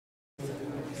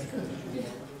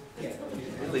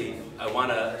Really, I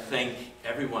want to thank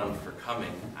everyone for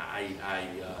coming.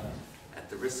 At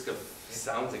the risk of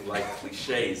sounding like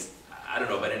cliches, I don't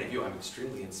know about any of you, I'm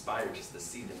extremely inspired just to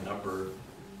see the number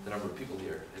of people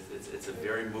here. It's a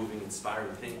very moving,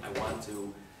 inspiring thing.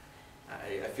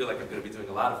 I feel like I'm going to be doing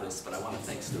a lot of this, but I want to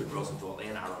thank Stuart Rosenbaum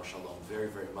and Aaron Shalom very,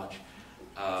 very much.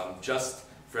 Just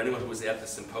for anyone who was at the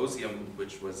symposium,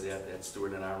 which was at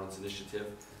Stuart and Aaron's initiative,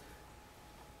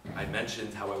 I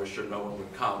mentioned how I was sure no one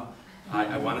would come.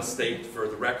 I want to state for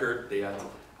the record that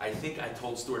I think I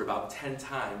told Stuart about 10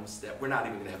 times that we're not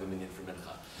even going to have a minyan for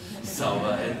mincha. So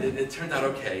and it turned out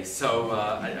okay. So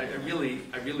I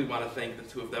really want to thank the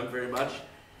two of them very much.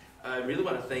 I really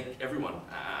want to thank everyone.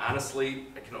 Honestly,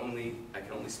 I can only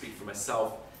speak for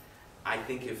myself. I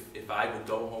think if I would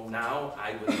go home now,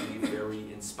 I would be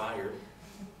very inspired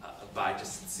by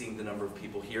just seeing the number of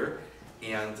people here.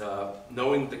 And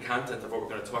knowing the content of what we're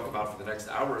going to talk about for the next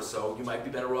hour or so, you might be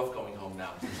better off going home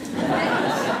now.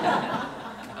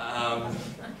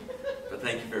 But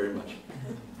thank you very much.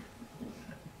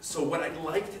 So what I'd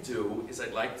like to do is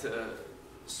I'd like to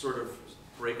sort of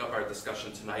break up our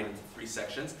discussion tonight into 3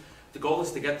 sections. The goal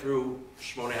is to get through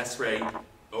Shmoneh Esrei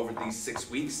over these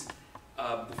 6 weeks.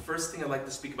 The first thing I'd like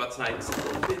to speak about tonight is a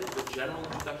little bit of a general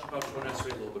introduction about Shmoneh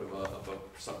Esrei, a little bit of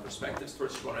some perspectives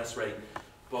towards Shmoneh Esrei,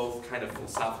 both kind of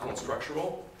philosophical and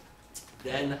structural.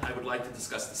 Then I would like to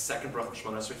discuss the second bracha of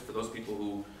Shmoneh Esrei. For those people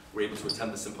who were able to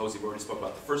attend the symposium, we already spoke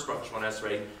about the first bracha of Shmoneh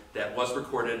Esrei that was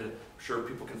recorded. I'm sure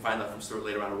people can find that from Stuart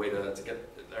later on, a way to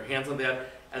get their hands on that.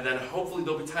 And then hopefully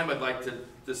there'll be time I'd like to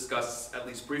discuss, at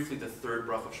least briefly, the third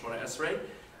bracha of Shmoneh Esrei.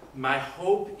 My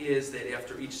hope is that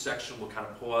after each section we'll kind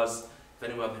of pause. If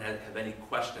anyone have any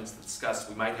questions to discuss,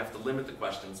 we might have to limit the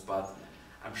questions, but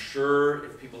I'm sure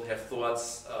if people have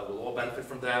thoughts, we'll all benefit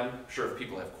from them. I'm sure if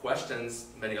people have questions,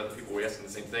 many other people were asking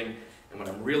the same thing. And what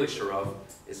I'm really sure of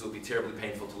is it will be terribly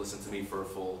painful to listen to me for a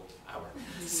full hour.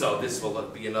 So this will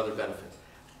be another benefit.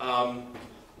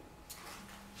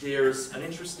 There's an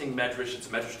interesting medrash. It's a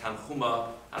medrash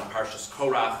Tanchuma on Parshas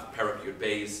Korach, Perek Yud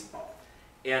Beis.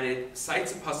 And it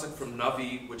cites a pasuk from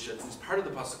Navi, which at least part of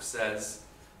the pasuk says,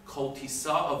 Kol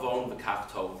tisa avon v'kach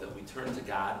tov, that we turn to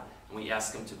God and we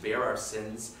ask Him to bear our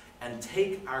sins and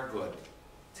take our good.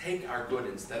 Take our good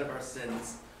instead of our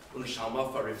sins,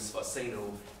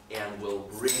 and will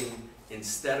bring,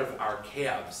 instead of our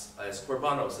calves, as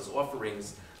korbanos, as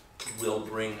offerings, we'll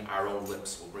bring our own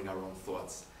lips, we'll bring our own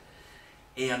thoughts.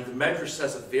 And the Medrash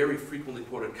says a very frequently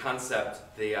quoted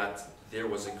concept that there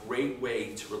was a great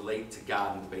way to relate to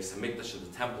God in the Beis HaMikdash, in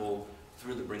the temple,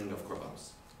 through the bringing of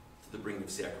korbanos, through the bringing of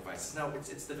sacrifices. Now,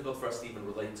 it's difficult for us to even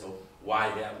relate to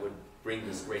why that would bring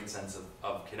this great sense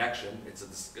of connection. It's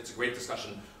a great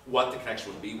discussion what the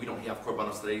connection would be. We don't have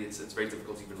korbanos today. It's very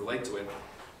difficult to even relate to it.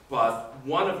 But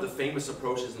one of the famous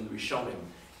approaches in the Rishonim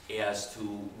as to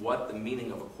what the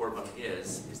meaning of a korban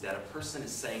is that a person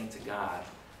is saying to God,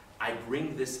 I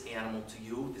bring this animal to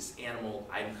you, this animal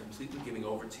I'm completely giving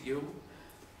over to you,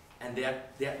 and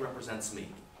that represents me.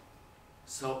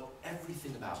 So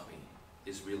everything about me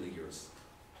is really yours.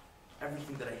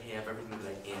 Everything that I have, everything that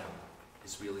I am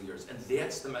is really yours. And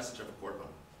that's the message of a korban.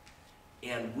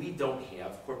 And we don't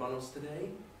have korbanos today,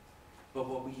 but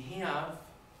what we have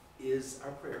is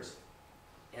our prayers.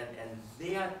 And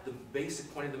that, the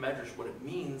basic point of the medrash, what it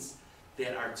means,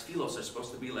 that our tefillos are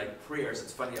supposed to be like prayers.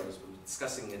 It's funny, I was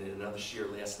discussing it in another shir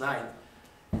last night.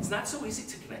 It's not so easy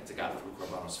to connect to God through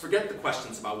korbanos. Forget the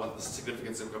questions about what the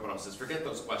significance of korbanos is. Forget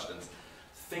those questions.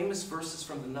 Famous verses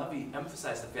from the Navi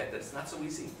emphasize the fact that it's not so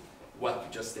easy. What,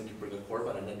 you just think you bring a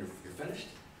korban and then you're finished?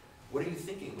 What are you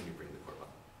thinking when you bring the korban?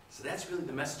 So that's really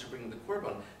the message of bringing the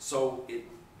korban. So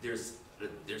there's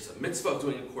a mitzvah of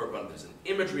doing a korban, there's an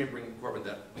imagery in bringing a korban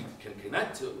that we can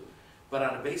connect to, but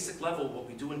on a basic level, what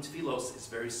we do in tefillos is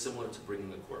very similar to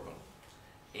bringing a korban.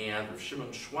 And Rav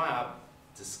Shimon Schwab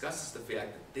discusses the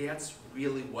fact that that's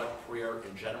really what prayer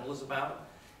in general is about,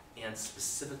 and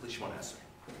specifically Shmoneh Esrei.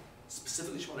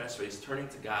 Specifically Shmoneh Esrei is turning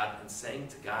to God and saying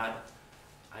to God,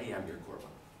 I am your korban.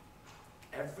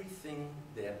 Everything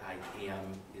that I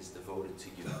am is devoted to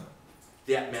you.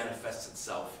 That manifests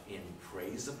itself in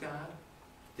praise of God.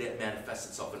 That manifests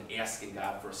itself in asking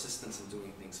God for assistance in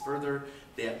doing things further.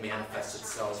 That manifests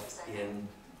itself in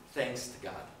thanks to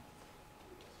God.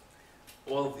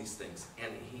 All of these things.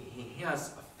 And he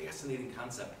has a fascinating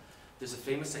concept. There's a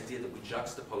famous idea that we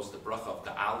juxtapose the bracha of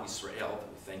the Al Yisrael, that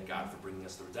we thank God for bringing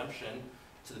us the redemption,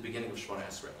 to the beginning of Shmoneh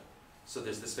Esrei. So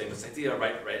there's this famous idea,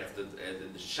 right after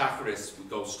the Shacharis, we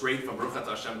go straight from Baruch Atah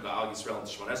Hashem, Gal Yisrael,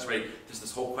 into Shmoneh Esrei. There's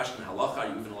this whole question in halacha, are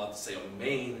you even allowed to say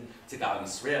Amen to Gal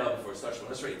Yisrael before it starts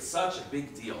Shmoneh Esrei? It's such a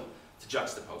big deal to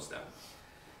juxtapose them.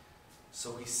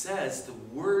 So he says the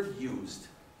word used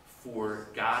for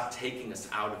God taking us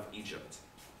out of Egypt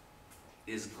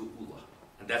is Geula.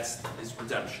 And that's his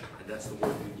redemption. And that's the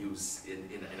word we use in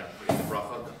the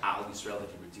bracha, Al Yisrael, that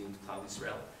he redeemed Klal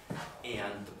Yisrael.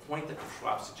 And the point that the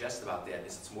Schwab suggests about that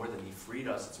is it's more than he freed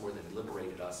us, it's more than he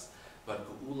liberated us, but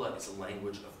Geula is a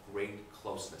language of great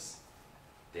closeness.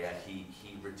 That he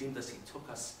redeemed us, he took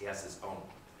us as his own.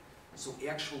 So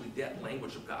actually that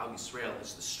language of Gal Yisrael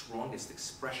is the strongest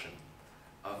expression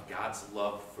of God's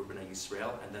love for Bnei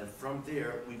Yisrael, and then from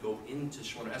there we go into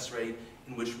Shemona Esrei,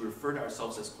 in which we refer to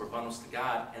ourselves as korbanos to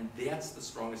God, and that's the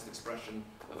strongest expression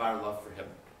of our love for him.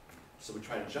 So we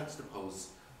try to juxtapose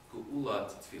Geula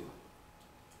to Tefillah.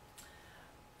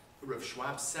 Rav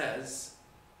Schwab says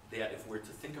that if we're to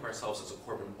think of ourselves as a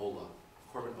korban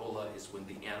ola is when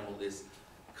the animal is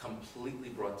completely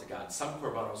brought to God. Some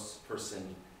korbanos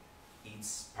person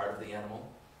eats part of the animal.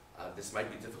 This might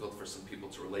be difficult for some people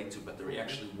to relate to, but there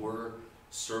actually were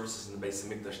services in the Beis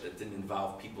Hamikdash that didn't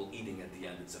involve people eating at the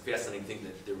end. It's a fascinating thing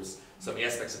that there was some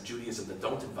aspects of Judaism that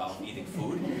don't involve eating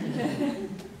food.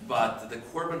 But the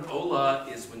korban ola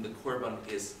is when the korban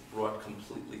is brought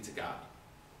completely to God.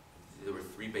 There were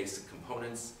three basic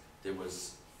components. There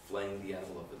was flaying the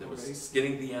animal, there was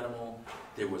skinning the animal,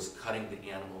 there was cutting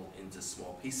the animal into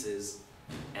small pieces,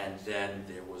 and then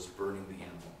there was burning the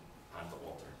animal on the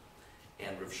altar.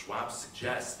 And Rav Schwab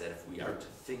suggests that if we are to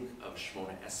think of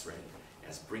Shemona Esrei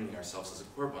as bringing ourselves as a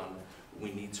korban,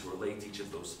 we need to relate each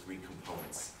of those three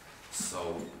components.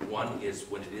 So one is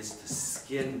when it is to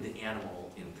skin the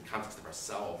animal in the context of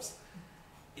ourselves,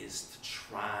 is to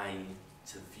try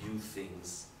to view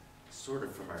things sort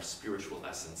of from our spiritual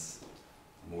essence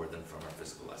more than from our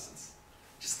physical essence.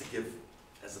 Just to give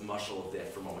as a mushel of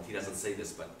that for a moment. He doesn't say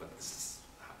this, but this is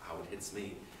how it hits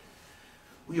me.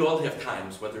 We all have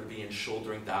times, whether it be in shul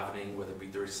during davening, whether it be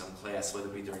during some class, whether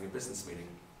it be during a business meeting,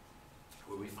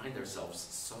 where we find ourselves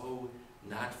so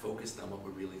not focused on what we're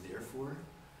really there for,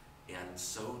 and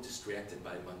so distracted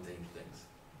by mundane things,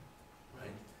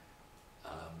 right?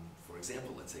 For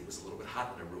example, let's say it was a little bit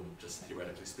hot in a room, just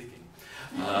theoretically speaking.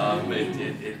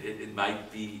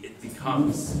 It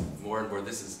becomes more and more,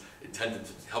 this is intended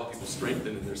to help people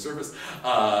strengthen in their service,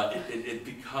 it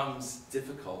becomes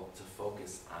difficult to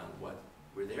focus on what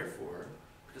we're there for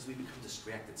because we become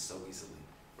distracted so easily,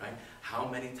 right? How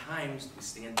many times do we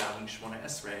stand down in Shemona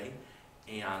Esrei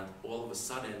and all of a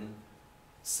sudden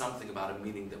something about a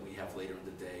meeting that we have later in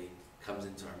the day comes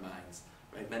into our minds,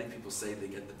 right? Many people say they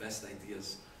get the best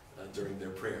ideas during their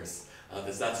prayers.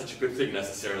 That's not such a good thing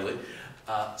necessarily.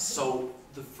 So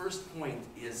the first point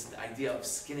is the idea of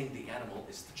skinning the animal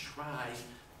is to try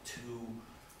to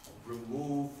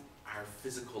remove our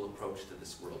physical approach to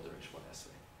this world during Shemona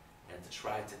Esrei, and to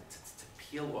try to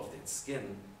peel off that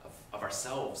skin of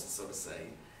ourselves, so to say,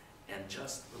 and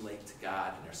just relate to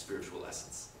God in our spiritual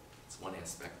essence. It's one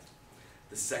aspect.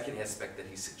 The second aspect that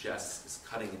he suggests is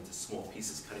cutting into small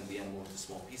pieces, cutting the animal into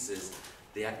small pieces.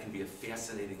 That can be a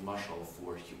fascinating mashal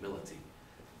for humility.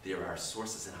 There are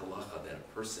sources in halacha that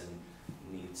a person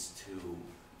needs to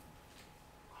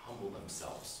humble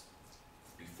themselves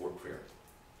before prayer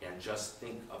and just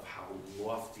think of how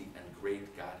lofty and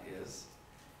great God is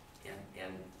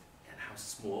and how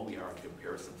small we are in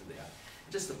comparison to that.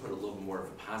 And just to put a little more of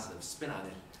a positive spin on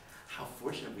it, how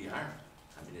fortunate we are.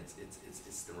 I mean, it's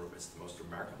the most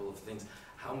remarkable of things.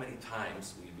 How many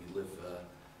times we live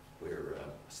we're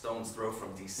a stone's throw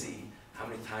from D.C., how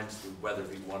many times do, whether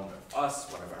it be one of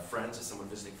us, one of our friends, or someone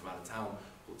visiting from out of town,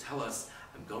 will tell us,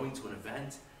 I'm going to an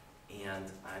event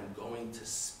and I'm going to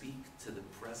speak to the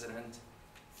president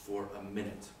for a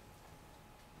minute.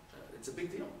 It's a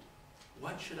big deal.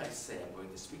 What should I say? I'm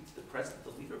going to speak to the president,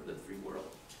 the leader of the free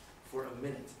world, for a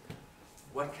minute.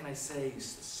 What can I say?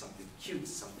 Something cute,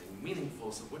 something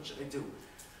meaningful. So what should I do?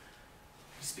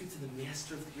 We speak to the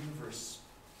master of the universe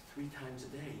 3 times a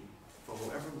day for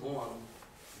however long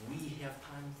we have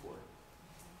time for,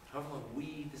 however long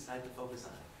we decide to focus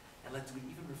on it, and do we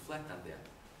even reflect on that?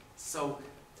 So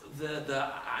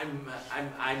the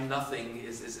I'm nothing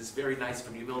is very nice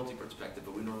from a humility perspective,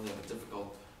 but we normally have a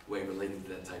difficult way relating to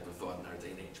that type of thought in our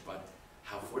day and age. But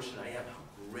how fortunate I am, how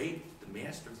great the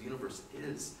master of the universe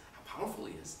is, how powerful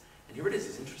he is, and here it is.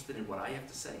 He's interested in what I have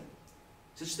to say.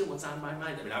 He's interested in what's on my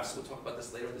mind. I mean, obviously we'll talk about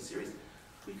this later in the series.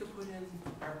 We could put in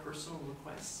our personal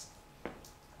requests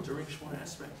during Shemona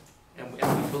Esrei, and we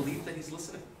believe that he's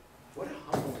listening. What a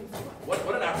humbling thought.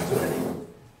 What an opportunity.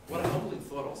 What a humbling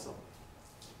thought also.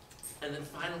 And then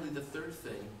finally, the third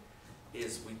thing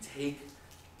is we take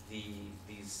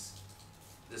this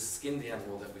skinned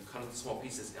animal that we've cut into small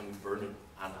pieces and we burn it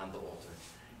on the altar.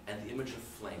 And the image of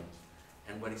flame.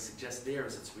 And what he suggests there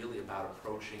is it's really about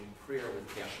approaching prayer with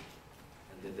passion.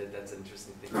 And that's an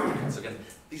interesting thing. So again,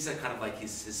 these are kind of like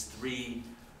his 3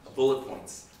 bullet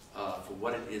points for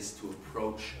what it is to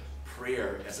approach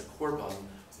prayer as a korban.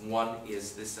 One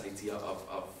is this idea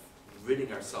of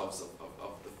ridding ourselves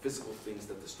of the physical things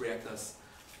that distract us.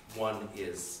 One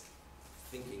is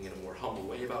thinking in a more humble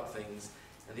way about things.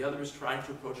 And the other is trying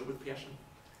to approach it with passion.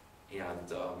 And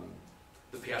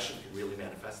the passion can really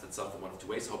manifest itself in one of 2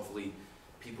 ways. Hopefully,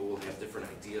 people will have different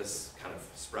ideas kind of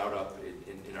sprout up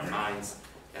in our minds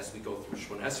as we go through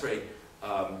Shemona Esrei.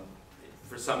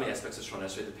 For some aspects of Shemona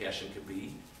Esrei, the passion could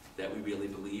be that we really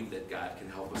believe that God can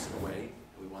help us in a way,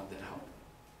 and we want that help.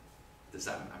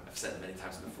 I've said it many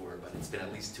times before, but it's been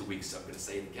at least 2 weeks, so I'm going to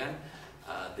say it again.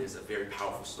 There's a very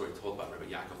powerful story told by Rabbi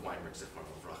Yaakov Weinberg,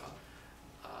 Zichrono Livracha,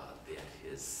 that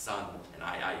his son, and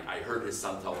I heard his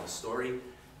son tell the story.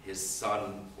 His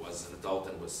son was an adult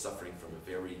and was suffering from a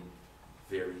very,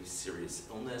 very serious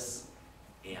illness,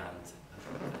 and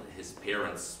his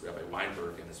parents, Rabbi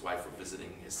Weinberg and his wife, were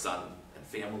visiting his son and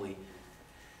family,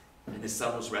 and his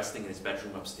son was resting in his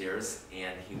bedroom upstairs,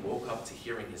 and he woke up to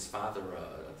hearing his father,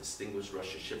 a distinguished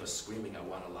Rosh Yeshiva, screaming, "I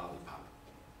want a lollipop."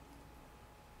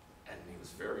 And he was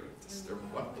very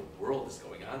disturbed. What the world is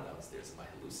going on downstairs? Am I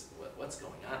hallucinating? What's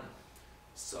going on?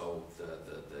 So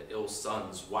the ill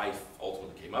son's wife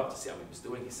ultimately came up to see how he was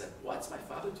doing. He said, "What's my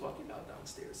father talking about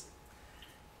downstairs?"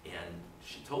 And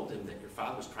she told him that your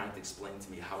father's trying to explain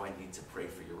to me how I need to pray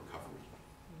for your recovery.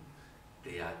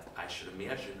 That I should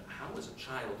imagine how is a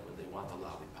child when they want a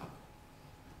lollipop.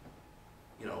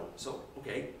 So,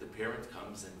 okay, the parent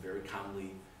comes and very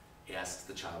calmly asks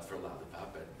the child for a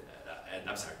lollipop. And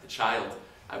I'm sorry, the child,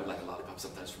 I would like a lollipop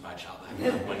sometimes for my child, I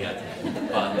haven't had one yet.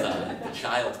 But the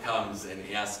child comes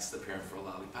and asks the parent for a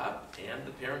lollipop, and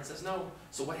the parent says no.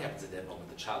 So what happens at that moment?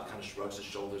 The child kind of shrugs his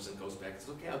shoulders and goes back and says,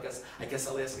 okay, I guess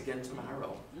I'll ask again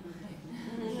tomorrow.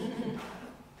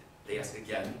 They ask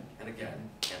again and again,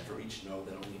 and for each no,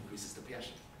 that only increases the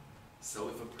passion. So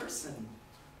if a person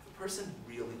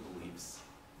really believes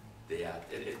that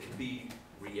it can be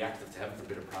reactive to heaven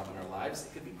forbid a problem in our lives,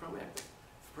 it could be proactive.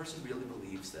 If a person really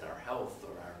believes that our health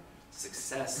or our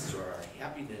success or our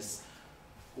happiness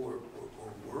or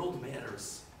world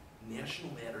matters,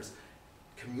 national matters,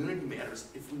 community matters,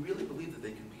 if we really believe that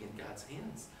they can be in God's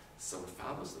hands, so it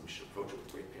follows that we should approach it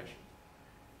with great passion.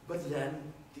 But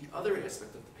then the other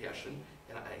aspect of the passion,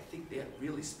 and I think that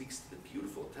really speaks to the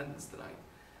beautiful attendance tonight,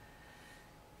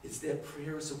 is that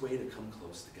prayer is a way to come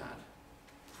close to God.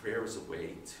 Prayer is a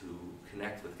way to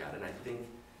connect with God. And I think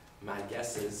my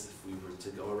guess is if we were to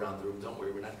go around the room, don't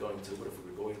worry, we're not going to, but if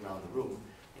we were going around the room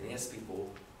and ask people,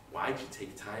 why'd you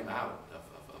take time out of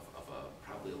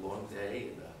probably a long day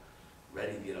and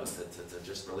ready to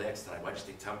just relax tonight, why'd you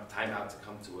take time out to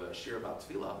come to a shir about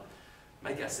tefillah?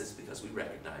 My guess is because we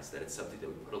recognize that it's something that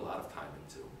we put a lot of time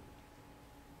into,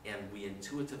 and we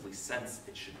intuitively sense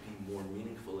it should be more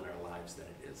meaningful in our lives than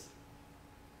it is.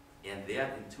 And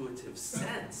that intuitive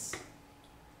sense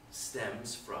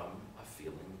stems from a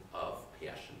feeling of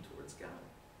passion towards God.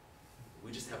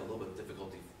 We just have a little bit of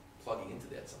difficulty plugging into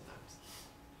that sometimes.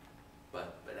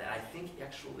 But I think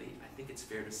it's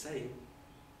fair to say,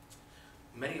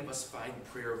 many of us find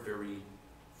prayer very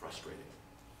frustrating.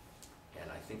 And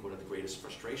I think one of the greatest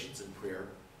frustrations in prayer,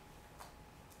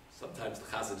 sometimes the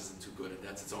chazan isn't too good, and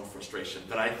that's its own frustration,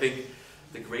 but I think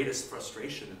the greatest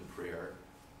frustration in prayer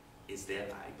is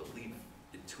that I believe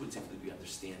intuitively we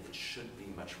understand it should be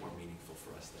much more meaningful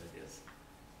for us than it is.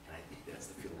 And I think that's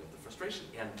the feeling of the frustration.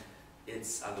 And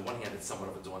it's, on the one hand, it's somewhat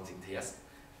of a daunting task,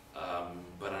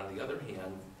 but on the other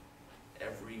hand,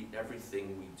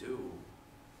 everything we do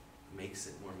makes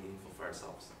it more meaningful for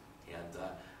ourselves. And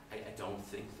I don't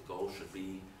think the goal should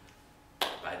be,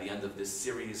 by the end of this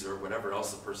series or whatever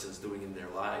else a person is doing in their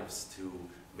lives, to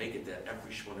make it that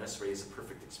every Shemona Esrei is a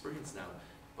perfect experience now.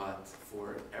 But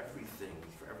for everything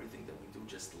that we do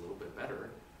just a little bit better,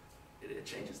 it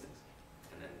changes things.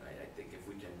 And then I think if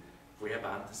we can grab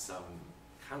onto some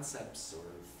concepts or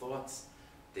thoughts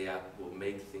that will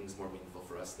make things more meaningful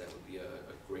for us, that would be a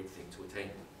great thing to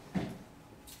attain.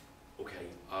 Okay,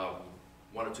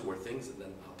 one or two more things, and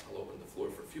then I'll open the floor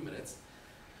for a few minutes.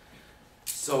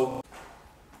 So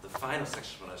the final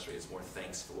section of Shemona Esrei is more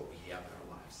thanks for what we have in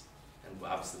our lives. And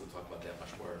obviously we'll talk about that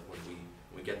much more when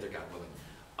we get there, God willing.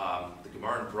 The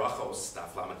Gemara in Brachos,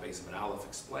 Daf Lamed Beis Amud Aleph,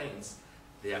 explains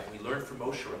that we learned from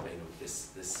Moshe Rabbeinu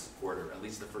this order, at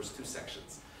least the first two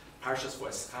sections. Parshas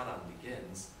Va'eschanan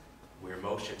begins where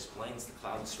Moshe explains to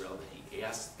Klal Yisrael that he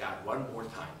asked God one more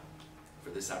time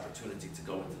for this opportunity to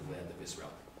go into the land of Israel.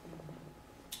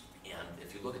 And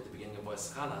if you look at the beginning of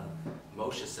Va'eschanan,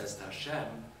 Moshe says to Hashem,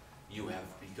 you have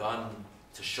begun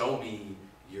to show me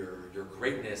your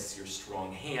greatness, your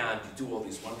strong hand, you do all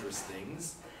these wondrous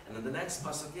things. And then the next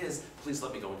pasuk is, please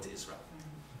let me go into Israel.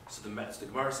 So the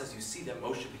Gemara says, you see that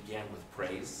Moshe began with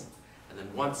praise, and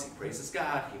then once he praises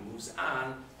God, he moves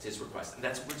on to his request. And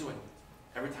that's what we're doing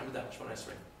every time we daven Shemona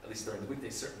Esrei, at least during the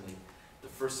weekdays certainly. The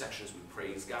first section is we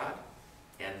praise God,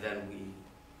 and then we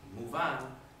move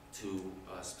on to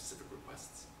specific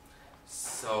requests.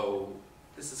 So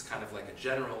this is kind of like a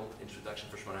general introduction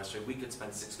for Shemona Esrei. We could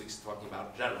spend 6 weeks talking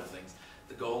about general things.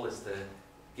 The goal is to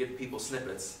give people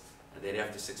snippets, and then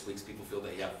after 6 weeks, people feel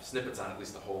they have snippets on at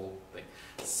least the whole thing.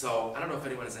 So I don't know if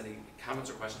anyone has any comments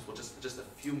or questions. Well, just a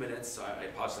few minutes. So I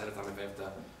apologize ahead of time if I have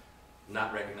to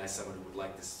not recognize someone who would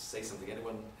like to say something.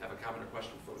 Anyone have a comment or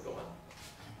question before we go on?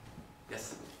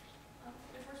 Yes?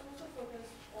 If we're supposed to focus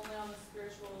only on the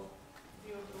spiritual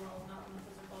view of the world, not on the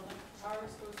physical, then how are we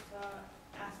supposed to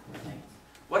ask for things?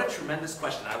 What a tremendous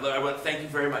question. I want to thank you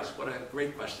very much. What a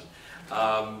great question.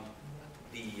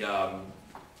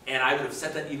 And I would have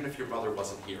said that even if your mother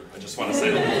wasn't here. I just want to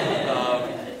say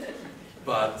that.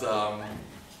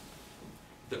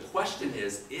 The question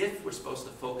is, if we're supposed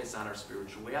to focus on our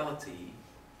spirituality,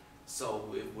 so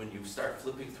when you start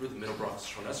flipping through the middle brachos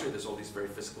Shemona Esrei, there's all these very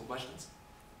physical questions.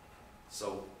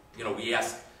 So, we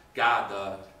ask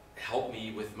God, help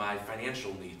me with my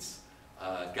financial needs.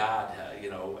 God,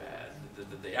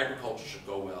 the agriculture should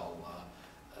go well.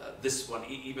 This one,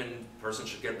 even person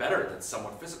should get better. That's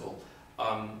somewhat physical.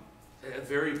 A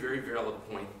very, very valid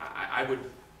point. I would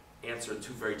answer in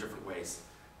two very different ways.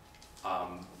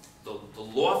 The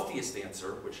loftiest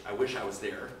answer, which I wish I was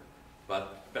there,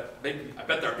 but I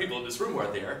bet there are people in this room who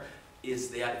are there, is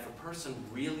that if a person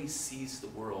really sees the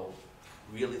world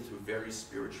really through very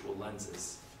spiritual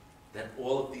lenses, then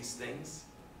all of these things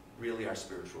really are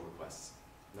spiritual requests.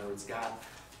 In other words, God,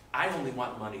 I only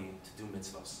want money to do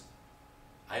mitzvahs.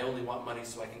 I only want money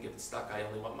so I can get stuck. I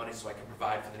only want money so I can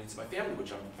provide for the needs of my family,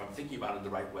 which if I'm thinking about it in the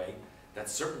right way,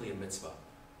 that's certainly a mitzvah.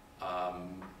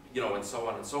 And so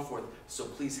on and so forth. So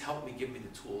please help me, give me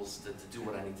the tools to do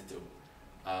what I need to do.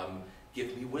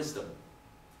 Give me wisdom.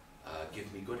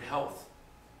 Give me good health.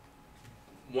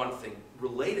 One thing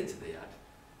related to that,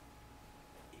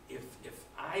 if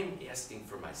I'm asking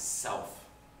for myself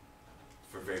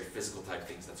for very physical type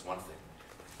things, that's one thing.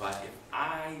 But if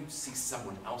I see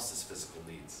someone else's physical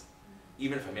needs,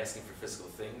 even if I'm asking for physical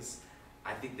things,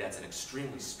 I think that's an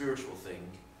extremely spiritual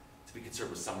thing to be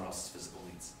concerned with someone else's physical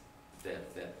needs.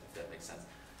 If that makes sense.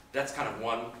 That's kind of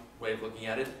one way of looking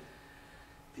at it.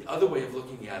 The other way of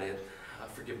looking at it,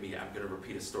 forgive me, I'm going to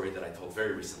repeat a story that I told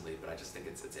very recently, but I just think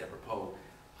it's apropos.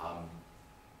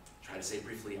 Try to say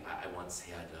briefly, I once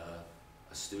had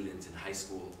a student in high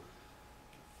school,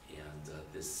 and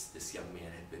this young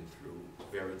man had been through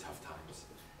very tough times,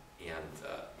 and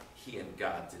he and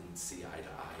God didn't see eye to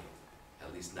eye,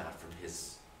 at least not from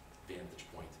his vantage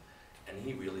point, and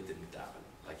he really didn't daven,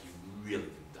 like he really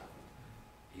didn't daven.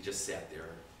 He just sat there,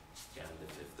 and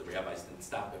if the rabbis didn't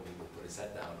stop him, he would put his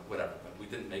head down, or whatever, but we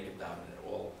didn't make him daven at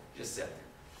all, just sat there.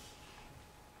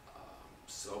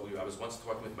 I was once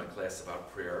talking with my class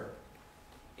about prayer,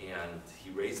 and he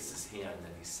raises his hand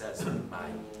and he says,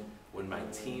 when my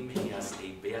team has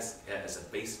a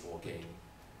baseball game,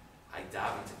 I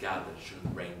daven to God that it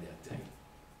shouldn't rain that day.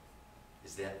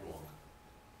 Is that wrong?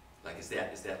 Like, is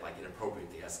that like inappropriate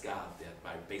to ask God that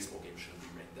my baseball game shouldn't be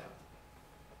rained out?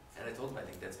 And I told him I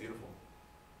think that's beautiful,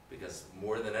 because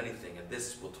more than anything, and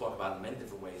this we'll talk about in many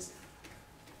different ways,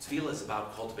 tefillah is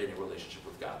about cultivating a relationship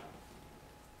with God.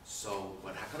 So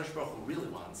what HaKadosh Baruch Hu really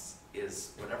wants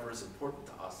is whatever is important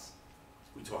to us,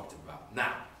 we talk to him about.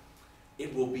 Now,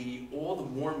 it will be all the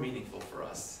more meaningful for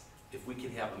us if we can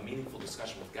have a meaningful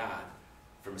discussion with God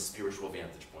from a spiritual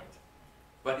vantage point.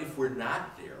 But if we're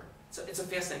not there, so it's a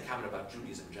fascinating comment about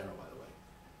Judaism in general, by the way,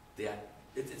 that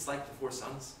it's like the four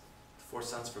sons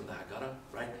from the Haggadah,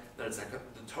 right? That it's like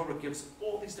the Torah gives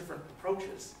all these different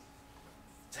approaches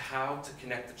to how to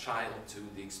connect the child to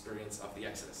the experience of the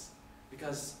Exodus.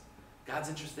 Because God's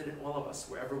interested in all of us,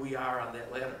 wherever we are on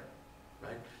that ladder,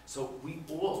 right? So we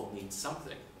all need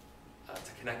something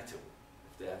to connect to,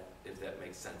 if that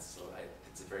makes sense. So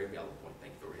it's a very valid point.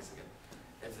 Thank you for raising it.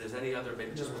 If there's any other,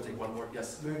 maybe just we'll take one more.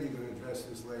 Yes? Maybe you can address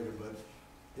this later, but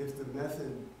if the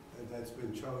method that's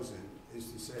been chosen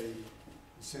is to say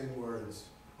the same words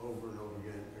over and over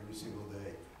again every single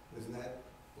day, doesn't that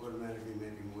automatically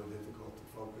make it more difficult to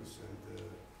focus and to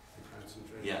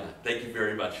concentrate? Yeah, thank you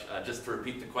very much. Just to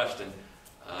repeat the question,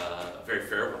 a very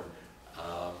fair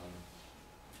one.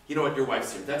 You know what, your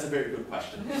wife's here. That's a very good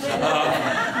question.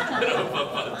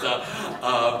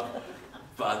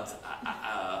 But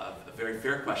a very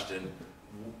fair question.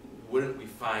 wouldn't we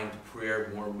find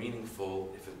prayer more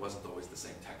meaningful if it wasn't always the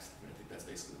same text? I think that's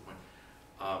basically the point.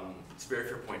 It's a very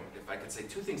fair point. If I could say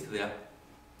two things to that.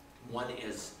 One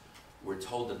is, we're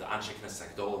told that the Anshe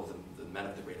Knesset Gdolah, the men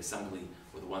of the Great Assembly,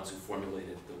 were the ones who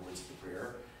formulated the words of the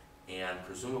prayer. And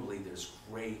presumably there's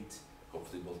great,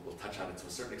 hopefully we'll touch on it to a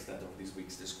certain extent over these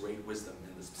weeks, there's great wisdom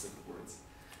in the specific words.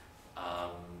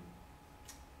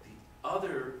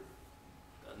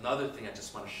 Another thing I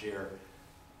just want to share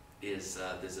is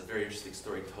there's a very interesting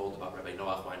story told about Rabbi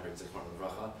Noach Weinberg Zichron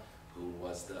Livracha, who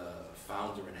was the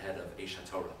founder and head of Eish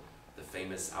HaTorah, the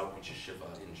famous outreach yeshiva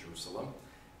in Jerusalem.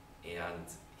 And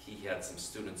he had some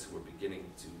students who were beginning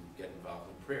to get involved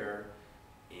in prayer,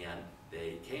 and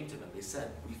they came to him and they said,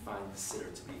 we find the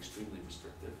siddur to be extremely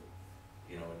restrictive,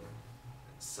 you know,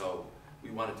 so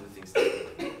we want to do things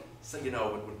differently. So, you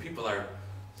know, when people are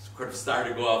sort of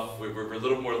starting off, we're a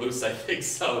little more loose, I think.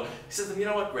 So he said to them, you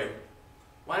know what, great.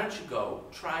 Why don't you go,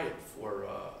 try it for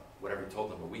whatever he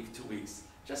told them, a week, 2 weeks.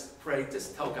 Just pray,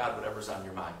 just tell God whatever's on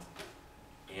your mind.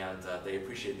 And they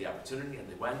appreciated the opportunity, and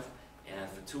they went. And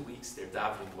for 2 weeks, their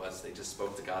davening was, they just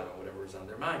spoke to God about whatever was on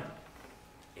their mind.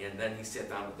 And then he sat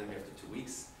down with them after 2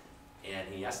 weeks, and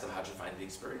he asked them, how'd you find the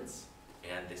experience?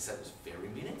 And they said it was very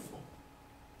meaningful.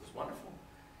 It was wonderful.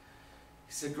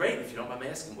 He said, great, if you don't mind me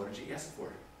asking, what did you ask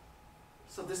for?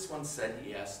 So this one said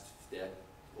he asked that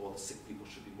all the sick people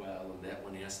should be well, and that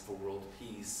one asked for world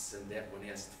peace, and that one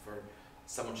asked for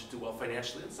someone should do well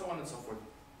financially, and so on and so forth.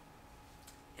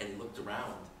 And he looked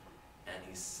around, and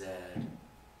he said,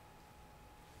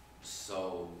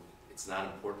 so it's not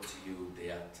important to you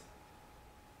that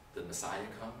the Messiah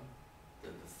come?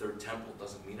 That the third temple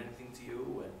doesn't mean anything to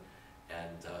you?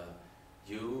 And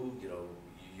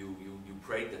you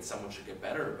prayed that someone should get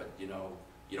better, but you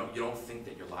don't think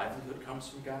that your livelihood comes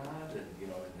from God, and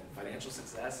financial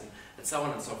success, and so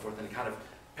on and so forth. And he kind of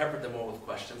peppered them all with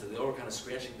questions, and they all were kind of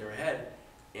scratching their head.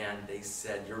 And they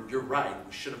said, you're right,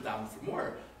 we should have davened for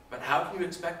more. But how can you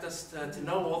expect us to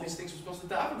know all these things we're supposed to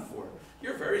daven for?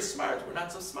 You're very smart, we're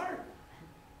not so smart.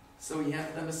 So he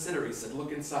handed them a siddur, he said,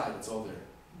 look inside, it's all there.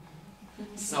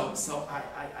 So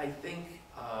I think,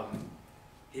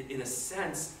 in a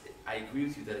sense, I agree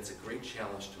with you that it's a great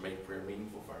challenge to make prayer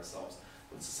meaningful for ourselves,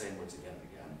 but it's the same words again and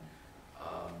again.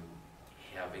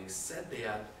 Having said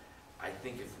that, I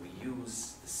think if we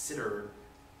use the siddur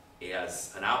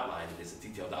as an outline, it is a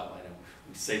detailed outline, and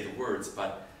we say the words,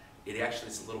 but it actually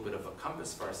is a little bit of a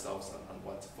compass for ourselves on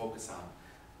what to focus on.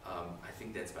 I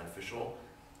think that's beneficial.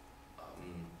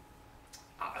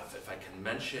 If I can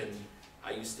mention,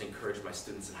 I used to encourage my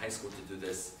students in high school to do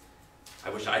this. I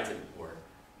wish I did it more.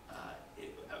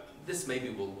 This maybe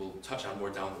we'll touch on more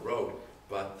down the road,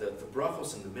 but the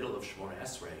brachos in the middle of Shomrai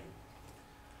Esrei,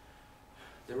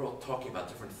 they're all talking about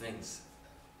different things.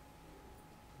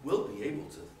 We'll be able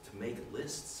to make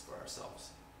lists for ourselves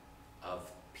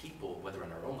of people, whether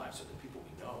in our own lives or the people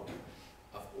we know,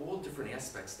 of all different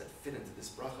aspects that fit into this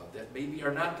bracha that maybe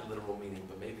are not the literal meaning,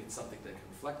 but maybe it's something that can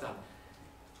reflect on.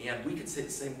 And we could say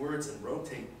the same words and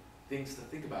rotate things to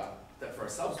think about that for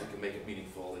ourselves we can make it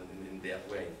meaningful in that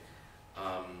way.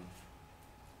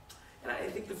 And I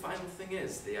think the final thing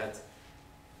is that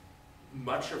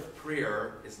much of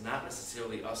prayer is not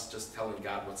necessarily us just telling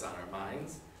God what's on our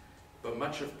minds, but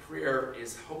much of prayer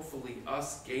is hopefully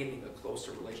us gaining a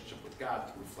closer relationship with God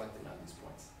through reflecting on these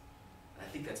points. And I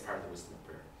think that's part of the wisdom of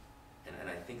prayer. And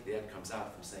I think that comes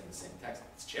out from saying the same text.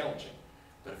 It's challenging,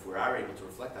 but if we are able to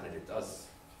reflect on it, it does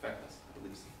affect us, I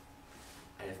believe so.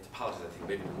 I have to apologize, I think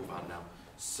maybe we'll move on now.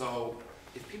 So,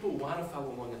 if people want to follow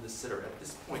along in this siddur, at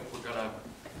this point we're going to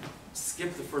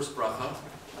skip the first bracha.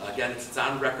 Again, it's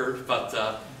on record, but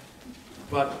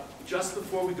just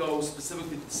before we go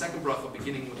specifically to the second bracha,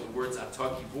 beginning with the words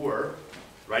Atah Gibor,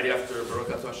 right after Baruch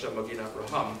Atah Hashem Magin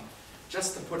Avraham,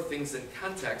 just to put things in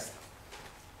context.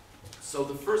 So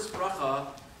the first bracha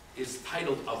is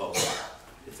titled Avos.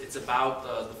 It's about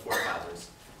the forefathers.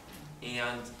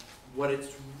 And what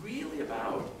it's really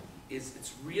about is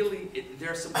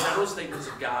there are some general statements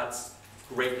of God's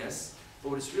greatness, but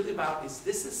what it's really about is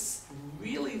this is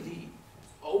really the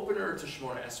opener to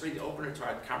Shomrai Esrei, the opener to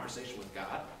our conversation with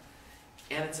God.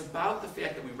 And it's about the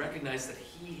fact that we recognize that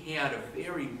he had a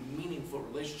very meaningful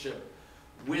relationship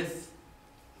with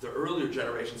the earlier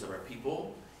generations of our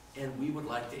people, and we would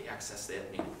like to access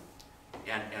that meaning.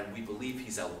 And we believe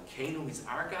he's Elokeinu, he's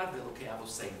our God, Elokei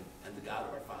Avoseinu, and the God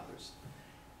of our fathers.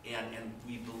 And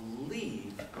we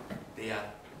believe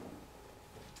that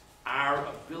our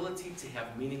ability to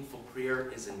have meaningful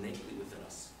prayer is innately within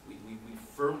us. We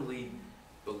firmly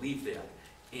believe that.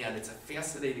 And it's a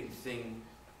fascinating thing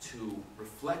to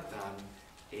reflect on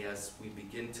as we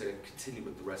begin to continue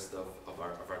with the rest of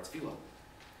our tefillah.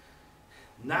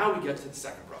 Now we get to the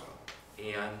second bracha.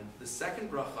 And the second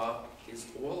bracha is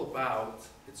all about,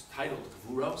 it's titled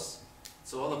Gvuros.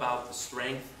 It's all about the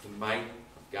strength, the might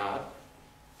of God.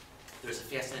 There's a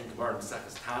fascinating Gemara in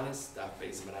Maseches Tanis, Daf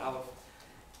Beis Amud Aleph,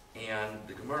 and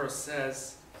the Gemara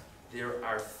says there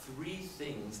are three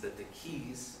things that the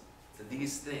keys to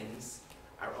these things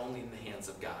are only in the hands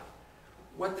of God.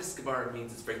 What this Gemara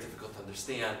means is very difficult to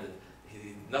understand.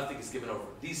 Nothing is given over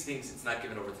these things. It's not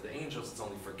given over to the angels. It's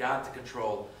only for God to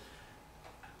control.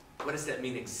 What does that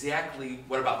mean exactly?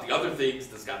 What about the other things?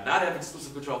 Does God not have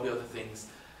exclusive control of the other things?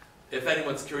 If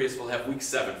anyone's curious, we'll have week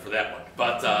 7 for that one.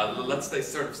 But let's stay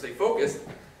focused.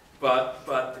 But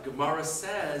the Gemara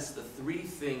says the three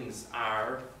things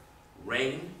are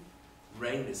rain.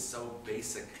 Rain is so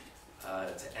basic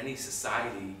to any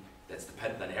society that's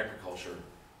dependent on agriculture.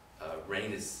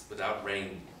 Rain is, without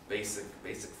rain, basic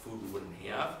food we wouldn't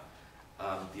have.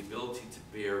 The ability to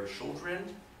bear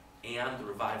children and the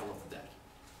revival of the dead.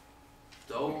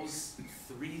 Those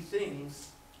three things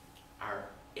are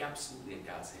absolutely in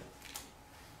God's hand.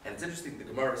 And it's interesting, the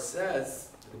Gemara asks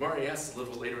a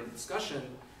little bit later in the discussion,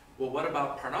 well, what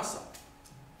about parnasa?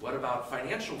 What about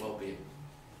financial well-being?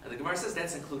 And the Gemara says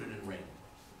that's included in rain.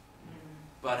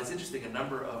 But it's interesting, a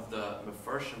number of the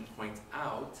Mefarshim point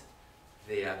out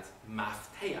that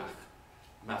mafteach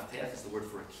is the word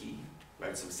for a key,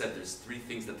 right? So we said there's three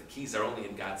things that the keys are only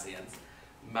in God's hands.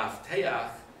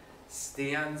 Mafteach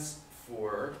stands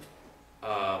for,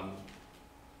 I'm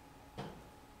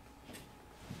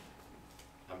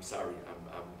sorry,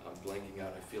 I'm blanking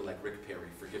out. I feel like Rick Perry.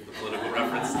 Forgive the political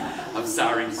reference. I'm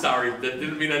sorry. That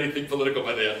didn't mean anything political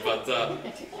by that. But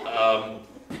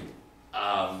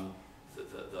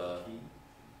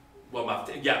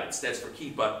it stands for key.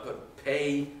 But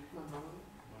pay.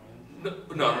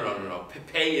 No.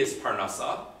 Pay is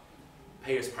parnasa.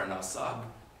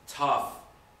 Taf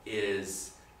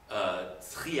is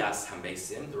tchias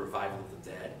hamesim, the revival of the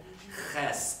dead.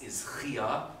 Ches is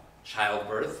chia,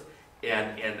 childbirth.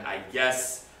 And I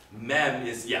guess mem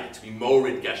is to be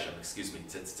morid geshem,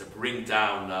 to bring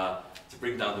down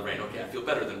the rain. Okay, I feel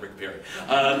better than Rick Perry.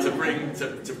 To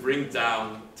bring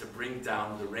down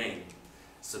the rain.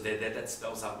 So that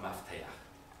spells out mafteach.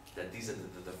 That these are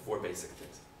the four basic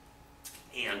things.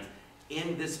 And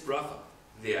in this bracha,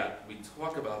 that we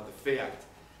talk about the fact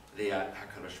that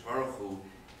HaKadosh Baruch Hu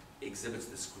exhibits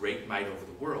this great might over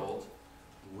the world.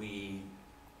 We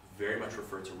very much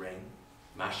refer to rain.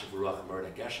 Mashiv Ruach Merda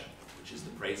Geshem, which is the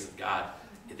praise of God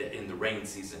in the rain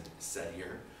season, said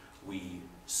here. We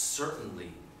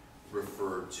certainly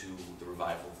refer to the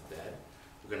revival of the dead.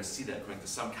 We're going to see that according to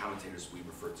some commentators, we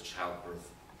refer to childbirth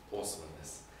also in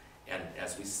this. And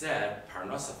as we said,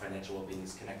 parnasa, financial well-being,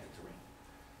 is connected to rain.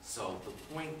 So the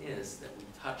point is that we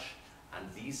touch on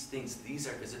these things. These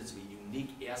are considered to be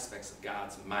unique aspects of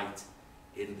God's might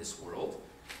in this world.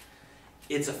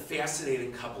 It's a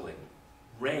fascinating coupling.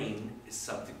 Rain is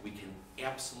something we can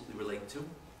absolutely relate to,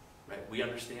 right? We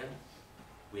understand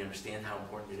how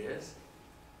important it is.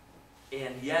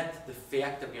 And yet, the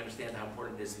fact that we understand how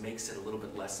important it is makes it a little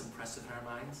bit less impressive in our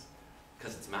minds,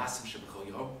 because it's masim shebechol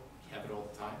yom, we have it all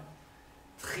the time.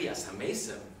 Tchias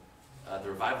hamesim, the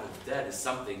revival of the dead, is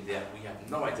something that we have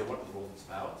no idea what the world is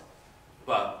about,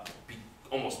 but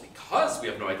almost because we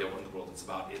have no idea what the world is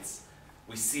about,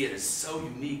 we see it as so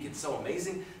unique and so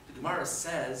amazing. The Gemara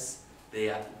says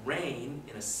that rain,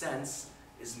 in a sense,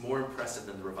 is more impressive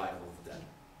than the revival of the dead.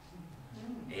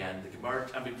 And the Gemara,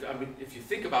 if you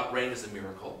think about rain as a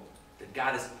miracle, that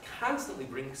God is constantly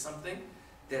bringing something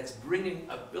that's bringing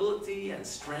ability and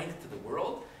strength to the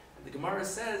world, and the Gemara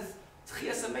says,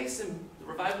 Tchias HaMesim, the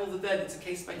revival of the dead, it's a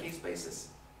case-by-case basis.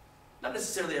 Not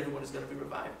necessarily everyone is going to be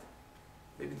revived.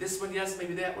 Maybe this one, yes,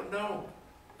 maybe that one, no.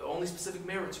 The only specific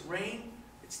merits, rain,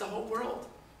 it's the whole world.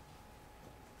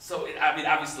 So,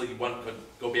 obviously one could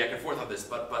go back and forth on this,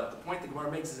 but the point the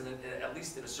Gemara makes is, at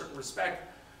least in a certain respect,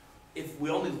 if we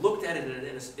only looked at it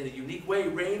in a unique way,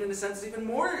 rain, in a sense, is even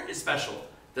more special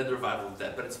than the revival of the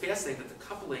dead. But it's fascinating that the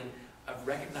coupling of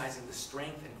recognizing the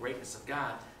strength and greatness of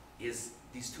God is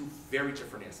these two very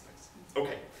different aspects.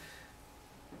 Okay.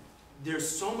 There's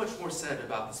so much more said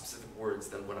about the specific words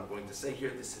than what I'm going to say here.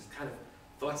 This is kind of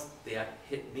thoughts that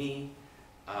hit me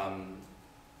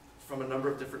from a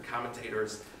number of different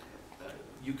commentators.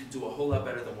 You could do a whole lot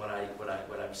better than what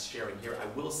I'm sharing here. I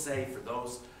will say, for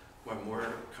those who are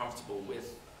more comfortable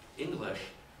with English,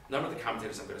 a number of the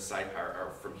commentators I'm going to cite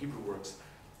are from Hebrew works,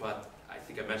 but I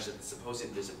think I mentioned at the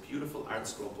symposium, there's a beautiful art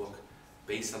scroll book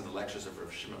based on the lectures of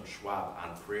Rav Shimon Schwab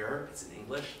on prayer. It's in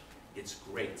English. It's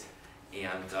great.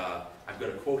 And I'm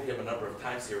going to quote him a number of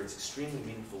times here. It's extremely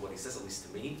meaningful what he says, at least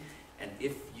to me. And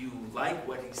if you like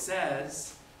what he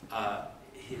says,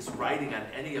 his writing on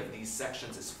any of these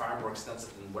sections is far more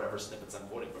extensive than whatever snippets I'm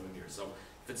quoting from him here. So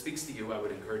if it speaks to you, I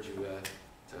would encourage you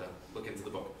to look into the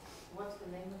book. What's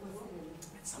the name of the book?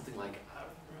 It's something like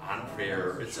On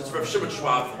Prayer. It's Rav Shimon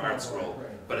Schwab from Art Scroll,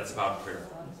 but it's about prayer.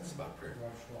 It's about prayer.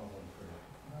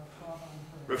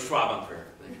 Rav Schwab on prayer.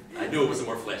 I knew it was a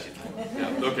more flashy title.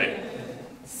 Yeah, okay.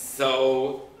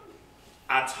 So,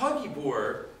 Atah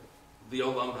Gibor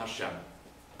Li'olam Hashem.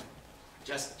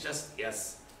 Just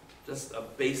a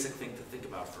basic thing to think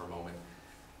about for a moment.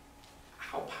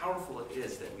 How powerful it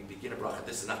is that we begin a bracha.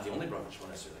 This is not the only bracha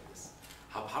Shemona Esrei like this.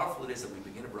 How powerful it is that we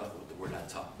begin a bracha with the word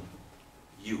Atah.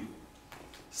 You.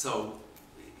 So,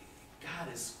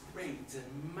 God is great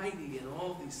and mighty and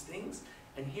all these things,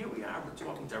 and here we are, we're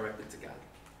talking directly to God.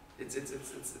 It's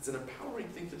an empowering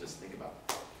thing to just think about.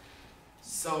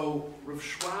 So, Rav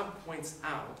Schwab points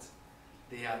out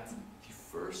that the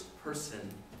first person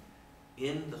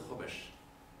in the Chumash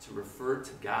to refer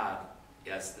to God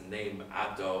as the name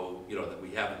Ado, that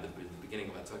we have in the beginning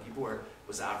of Atah Gibor,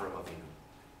 was Avraham Avinu.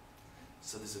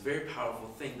 So there's a very powerful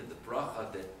thing that the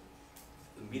bracha that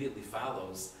immediately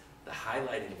follows the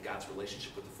highlighting of God's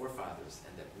relationship with the forefathers,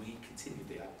 and that we continue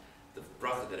that. The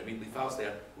bracha that immediately follows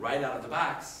that, right out of the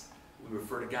box, we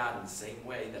refer to God in the same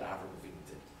way that Avraham Avinu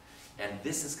did. And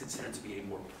this is considered to be a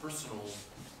more personal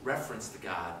reference to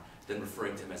God than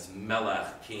referring to him as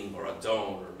Melech, king, or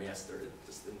Adon, or master.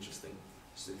 It's just interesting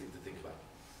thing to think about.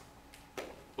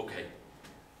 Okay.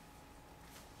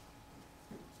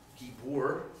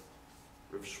 Gibor,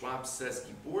 Rav Schwab says,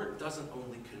 Gibor doesn't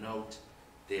only connote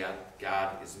that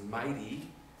God is mighty,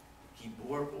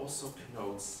 Gibor also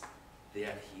connotes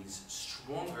that he's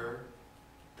stronger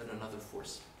than another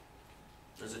force.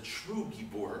 There's a true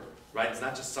Gibor, right? It's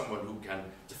not just someone who can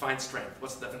define strength.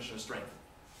 What's the definition of strength?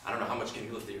 I don't know how much can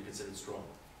you lift that you're considered strong.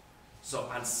 So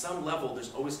on some level,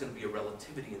 there's always going to be a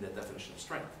relativity in that definition of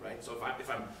strength, right? So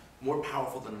if I'm more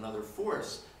powerful than another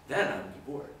force, then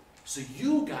I'm Gibor. So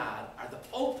you, God, are the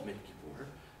ultimate Gibor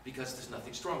because there's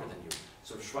nothing stronger than you.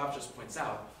 So Schwab just points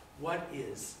out, what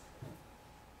is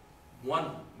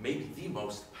one, maybe the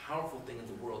most powerful thing in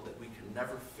the world that we can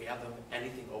never fathom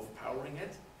anything overpowering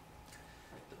it?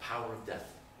 The power of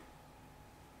death.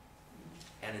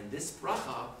 And in this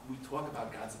bracha, we talk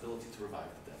about God's ability to revive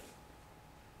the dead.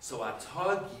 So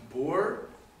Atah Gibor,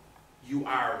 you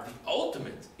are the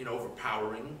ultimate in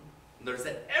overpowering. Notice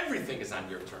that everything is on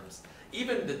your terms.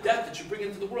 Even the death that you bring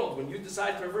into the world, when you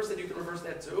decide to reverse that, you can reverse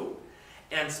that too.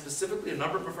 And specifically, a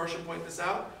number of Mepharshim point this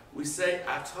out. We say,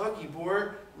 Atah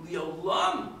Gibor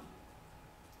Li'olam.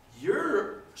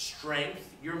 Your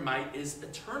strength, your might is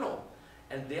eternal.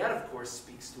 And that, of course,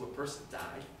 speaks to a person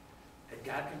died. And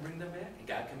God can bring them back, and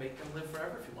God can make them live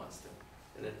forever if he wants to.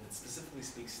 And it specifically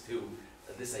speaks to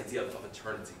this idea of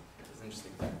eternity. It's an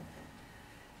interesting thing.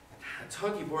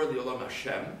 Atah Gibor Li'olam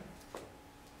Hashem.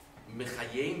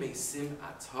 Mechaye Mesim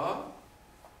Atah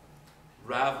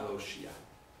Rav Lo Shia.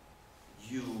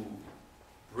 You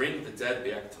bring the dead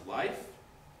back to life.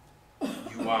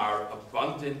 You are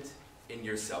abundant in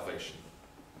your salvation.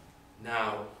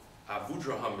 Now,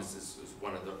 Avudraham is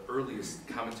one of the earliest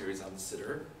commentaries on the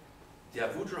Siddur. The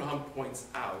Avudraham points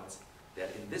out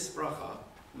that in this bracha,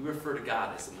 we refer to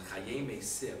God as Mechaye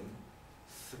Mesim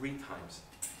 3 times.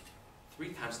 3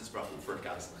 times in this bracha we refer to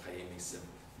God as Mechaye Mesim.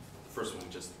 The first one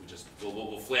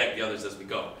we'll flag the others as we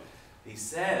go. He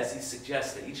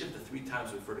suggests that each of the 3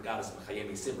 times we refer to God as Mechaye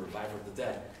Mesim, reviver of the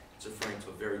dead, it's referring to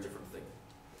a very different thing.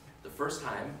 The first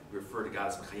time we refer to God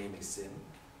as Mechaye Mesim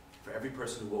for every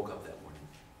person who woke up that morning.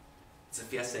 It's a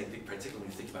fascinating thing, particularly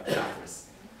when you think about chakras.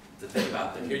 To think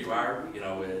about that here you are, at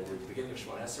the beginning of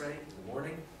Shemona Esrei, in the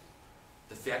morning.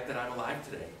 The fact that I'm alive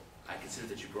today, I consider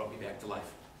that you brought me back to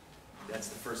life. That's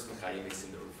the first Mechaye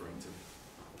Mesim that we're referring to.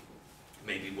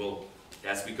 Maybe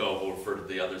as we go, we'll refer to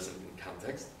the others in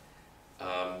context.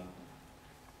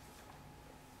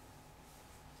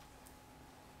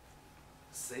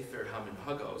 Sefer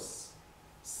HaMinhagos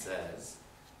says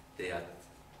that,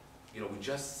 we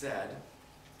just said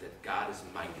that God is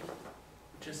mighty.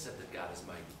 We just said that God is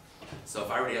mighty. So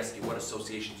if I were to ask you what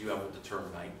association do you have with the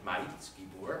term might, it's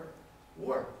Gibor,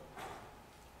 war.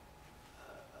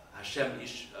 Hashem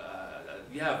Ish,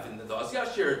 you have in the Oz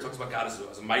Yashir, it talks about God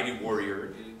as a mighty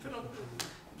warrior. It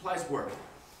implies war.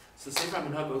 So Sefer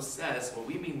HaMinhagos says, what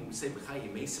we mean when we say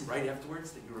Mechaye Mesim right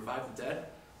afterwards, that you revive the dead,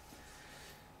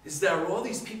 is there are all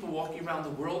these people walking around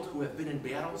the world who have been in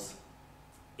battles,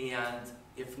 and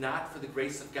if not for the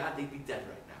grace of God, they'd be dead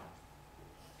right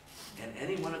now. And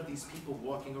any one of these people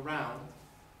walking around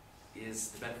is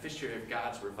the beneficiary of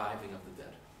God's reviving of the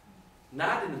dead.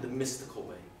 Not in the mystical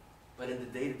way, but in the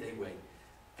day-to-day way.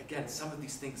 Again, some of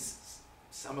these things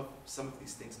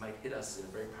might hit us in a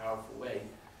very powerful way.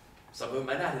 Some of them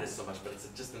might not hit us so much, but it's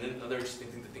just another interesting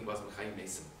thing to think about with Chaim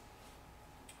Mason.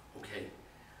 Okay,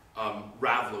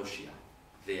 Rav Loshia,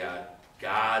 that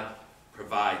God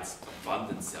provides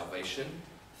abundant salvation.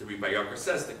 The Rabbi Yoker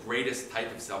says the greatest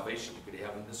type of salvation you could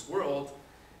have in this world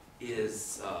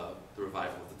is the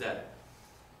revival of the dead.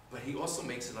 But he also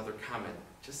makes another comment.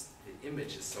 Just the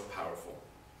image is so powerful.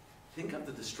 Think of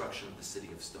the destruction of the city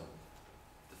of stone.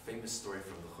 The famous story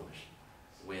from the Chumash,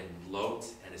 when Lot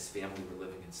and his family were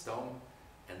living in stone,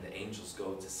 and the angels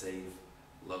go to save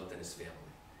Lot and his family.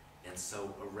 And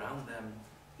so around them,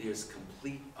 there's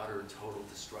complete, utter, total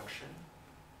destruction.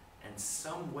 And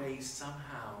some way,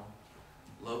 somehow,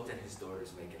 Lot and his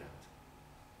daughters make it out.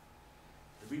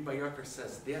 The Rabbi Yoker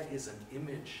says that is an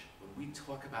image, when we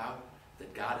talk about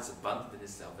that God is abundant in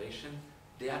his salvation,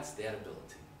 that's that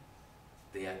ability.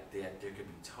 That there could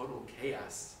be total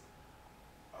chaos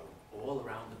all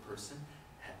around the person.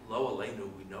 Lo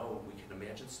Aleinu, we can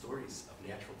imagine stories of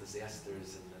natural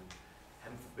disasters and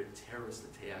heaven forbid terrorist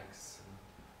attacks. And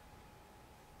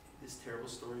this terrible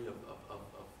story of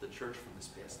the church from this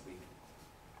past week.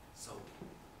 So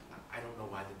I don't know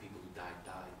why the people who died,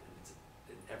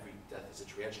 and every death is a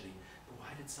tragedy. But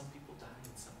why did some people die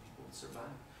and some people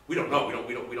survive? We don't know.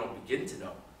 We don't begin to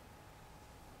know.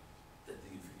 That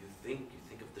you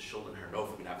think of the Shul and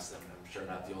Harnof. I mean, obviously, I'm sure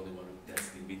not the only one that's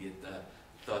the immediate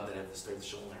thought that I have to start the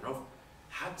Shul and Harnof.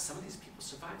 How some of these people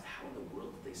survived? How in the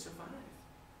world did they survive?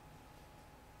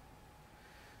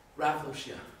 Rav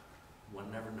Loshia,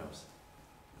 one never knows.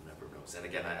 One never knows. And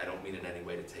again, I don't mean in any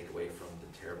way to take away from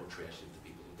the terrible tragedy of the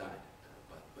people who died.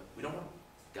 But we don't know.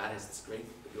 God has this great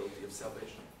ability of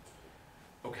salvation.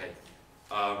 Okay.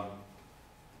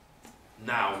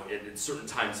 Now, at certain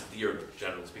times of the year,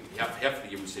 generally speaking, half of the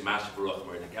year we say Mashiach Baruch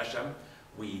Moed Geshem.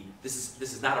 This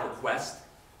is not a request.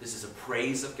 This is a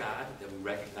praise of God, that we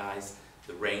recognize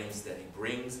the rains that he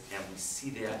brings, and we see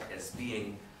that as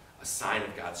being a sign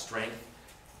of God's strength.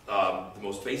 The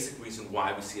most basic reason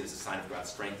why we see it as a sign of God's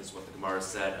strength is what the Gemara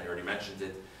said. I already mentioned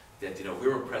it, that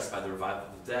we're impressed by the revival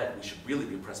of the dead. We should really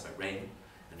be impressed by rain,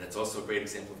 and that's also a great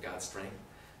example of God's strength.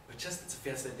 But just, it's a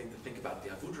fascinating thing to think about. The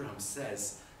Avudraham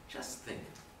says, just think,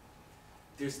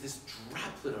 there's this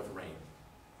droplet of rain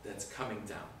that's coming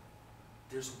down.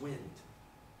 There's wind.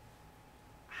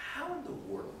 How in the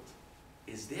world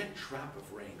is that drop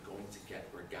of rain going to get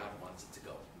where God wants it to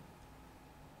go?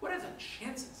 What are the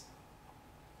chances?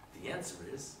 The answer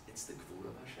is, it's the Gvura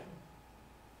of Hashem.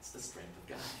 It's the strength of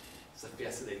God. It's a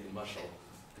fascinating mashal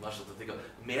to think of.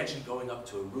 Imagine going up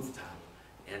to a rooftop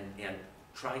and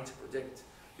trying to predict.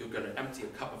 You're going to empty a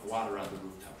cup of water on the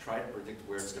rooftop. Try to predict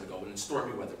where it's going to go. And it's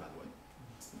stormy weather, by the way.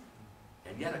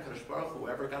 And yet, HaKadosh Baruch Hu,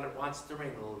 whoever God wants it to rain,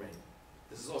 it will rain.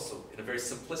 This is also, in a very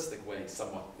simplistic way,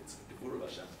 somewhat. It's the Gvura of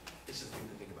Hashem. It's just a thing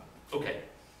to think about. Okay.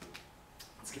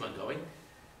 Let's keep on going.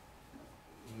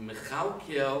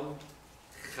 Mechalkel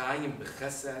Chayim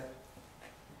B'Chesed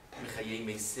Mechayim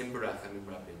Meisim B'Rachamim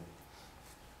Rabim.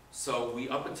 So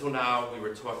up until now, we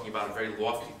were talking about a very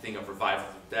lofty thing of revival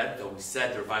of the dead, though we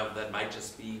said the revival of the dead might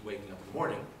just be waking up in the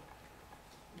morning.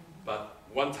 But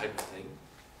one type of thing,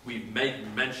 we've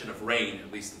made mention of rain,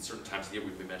 at least in certain times of the year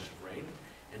we've made mention of rain.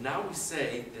 And now we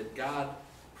say that God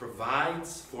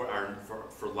provides for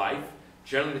life.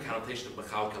 Generally, the connotation of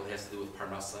Mechalkel has to do with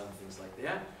Parnasa and things like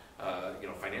that,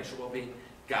 financial well-being.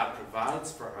 God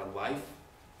provides for our life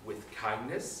with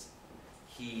kindness.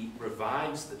 He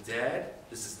revives the dead.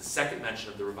 This is the second mention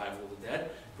of the revival of the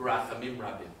dead. B'rachamim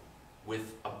rabim,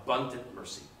 with abundant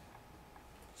mercy.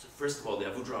 So first of all, the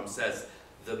Avudraham says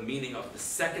the meaning of the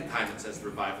second time it says the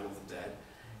revival of the dead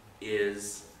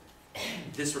is,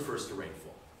 this refers to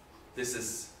rainfall. This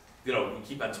is, we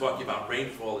keep on talking about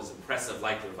rainfall is impressive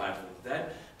like the revival of the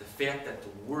dead. The fact that the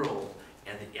world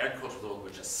and the agricultural world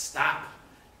would just stop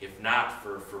if not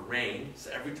for rain.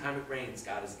 So every time it rains,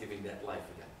 God is giving that life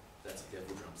again. That's what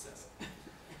the Avudraham says.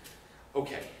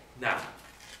 Okay, now,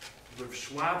 Rav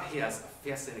Schwab has a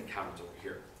fascinating comment over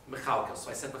here. Mechalkel.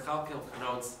 So I said Mechalkel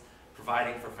connotes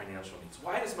providing for financial needs.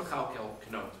 Why does Mechalkel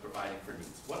connote providing for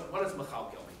needs? What does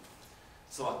Mechalkel mean?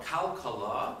 So a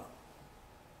kalkala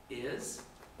is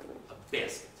a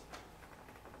basket.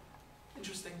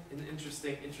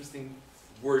 Interesting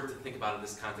word to think about in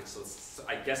this context. So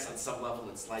I guess on some level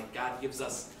it's like God gives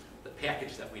us the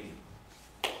package that we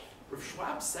need. Rav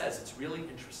Schwab says it's really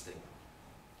interesting.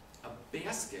 A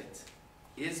basket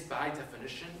is by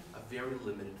definition a very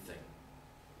limited thing,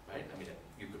 right? I mean,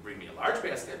 you could bring me a large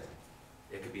basket,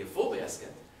 it could be a full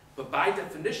basket, But by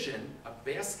definition, a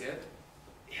basket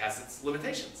has its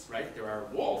limitations, right? There are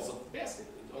walls of the basket.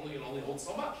 It only holds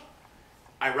so much.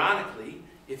 Ironically,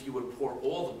 if you would pour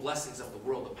all the blessings of the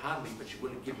world upon me, but you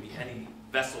wouldn't give me any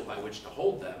vessel by which to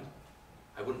hold them,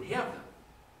 I wouldn't have them,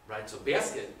 right? So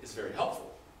basket is very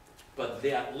helpful. But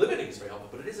that limiting is very helpful,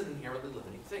 but it is an inherently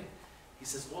limiting thing. He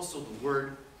says also the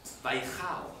word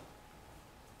vaychal.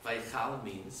 Vaychal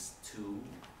means to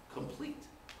complete.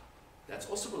 That's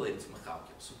also related to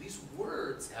mechalkel. So these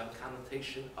words have a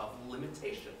connotation of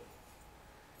limitation.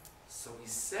 So he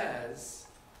says,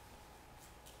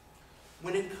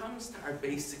 when it comes to our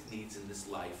basic needs in this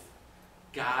life,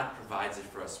 God provides it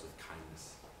for us with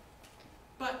kindness.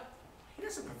 But he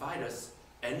doesn't provide us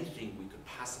anything we could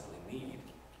possibly need.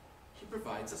 He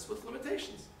provides us with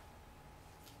limitations.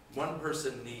 One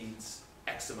person needs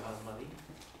X amount of money,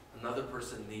 another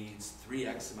person needs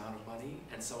 3X amount of money,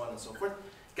 and so on and so forth.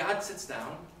 God sits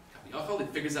down, he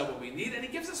figures out what we need, and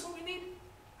he gives us what we need.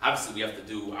 Obviously, we have to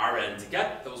do our end to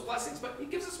get those blessings, but he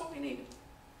gives us what we need.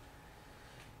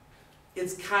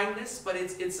 It's kindness, but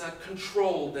it's a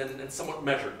controlled and somewhat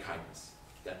measured kindness.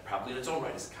 That probably in its own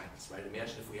right is kindness, right?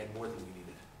 Imagine if we had more than we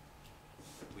needed.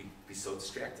 We'd be so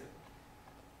distracted.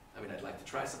 I mean, I'd like to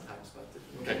try sometimes, but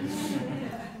okay.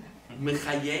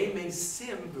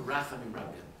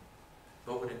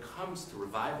 But when it comes to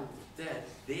revival of the dead,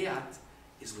 that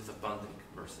is with abundant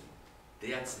mercy.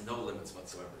 That's no limits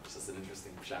whatsoever. It's just an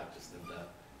interesting shot, just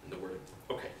in the wording.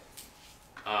 Okay.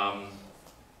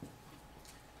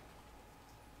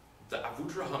 The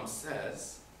Avudraham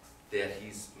says that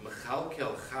he's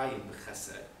mechalkel chayim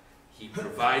b'chesed. He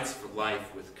provides for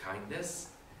life with kindness,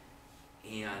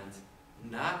 and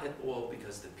not at all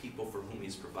because the people for whom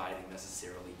he's providing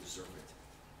necessarily deserve it.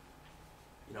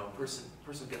 You know, a person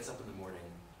gets up in the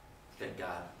morning, thank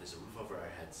God, there's a roof over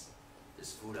our heads,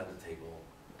 there's food on the table,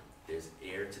 there's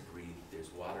air to breathe,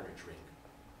 there's water to drink,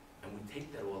 and we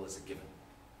take that all as a given.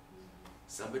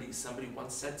 Somebody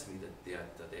once said to me that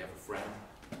they have a friend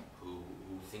who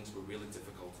things were really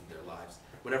difficult in their lives.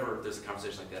 Whenever there's a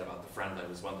conversation like that about the friend, I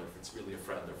always wonder if it's really a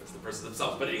friend or if it's the person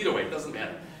themselves. But either way, it doesn't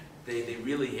matter. They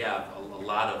really have a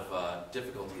lot of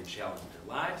difficulty and challenge in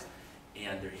their lives,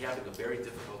 and they're having a very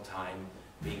difficult time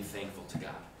being thankful to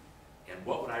God. And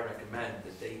what would I recommend?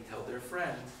 That they tell their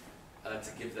friend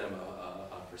to give them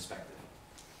a perspective.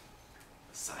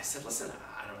 So I said, listen,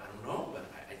 I don't know, but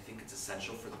I think it's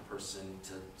essential for the person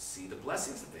to see the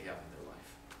blessings that they have in their life.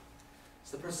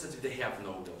 So the person said, do they have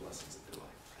no blessings in their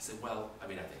life? I said, well, I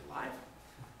mean, are they alive?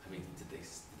 I mean, did they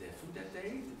have food that day?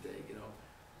 Did they, you know?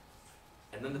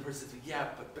 And then the person said, yeah,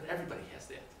 but everybody has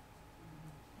that.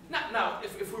 Now,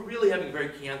 if we're really having a very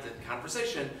candid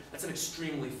conversation, that's an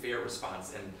extremely fair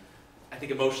response, and I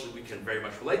think emotionally we can very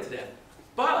much relate to that.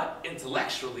 But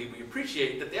intellectually, we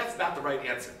appreciate that that's not the right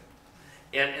answer.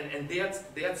 And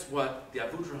that's what the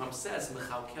Avudraham says,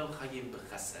 Mechalkel chayim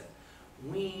b'chesed.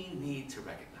 We need to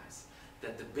recognize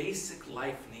that the basic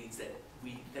life needs that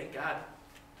we, thank God,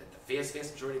 that the vast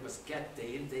majority of us get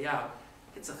day in, day out,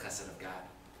 it's a chesed of God.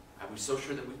 Are we so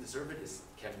sure that we deserve it?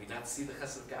 Can we not see the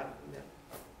chesed of God in that?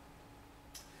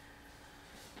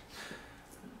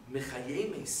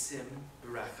 Mechayei mesim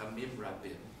b'rachamim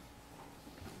rabim.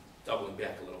 Doubling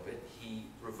back a little bit, he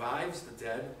revives the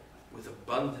dead with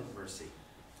abundant mercy.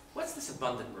 What's this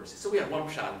abundant mercy? So we have one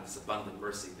shot in this abundant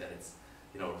mercy that it's,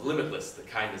 limitless, the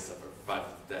kindness of a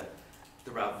revival of the dead.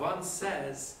 The Ravan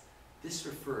says this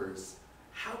refers,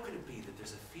 how could it be that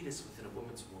there's a fetus within a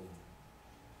woman's womb,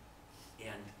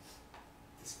 and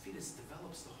this fetus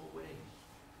develops the whole way,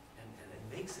 and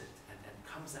it makes it, and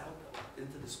comes out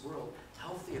into this world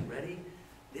healthy and ready?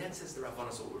 That, says the Ravan,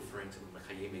 is what we're referring to in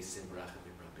Mechayei mesim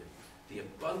b'rachamim rabim. The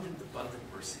abundant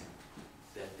mercy.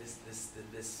 That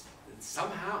this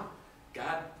somehow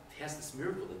God has this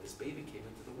miracle that this baby came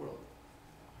into the world.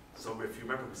 So if you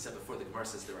remember, we said before, the Gemara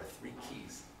says there are three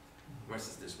keys. The Gemara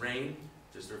says there's rain,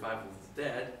 there's the revival of the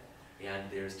dead, and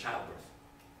there's childbirth.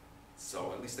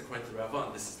 So at least according to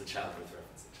Ravan, this is the childbirth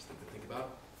reference. Interesting to think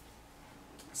about.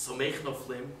 So Meich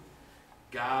Noflim,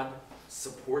 God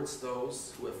supports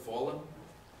those who have fallen.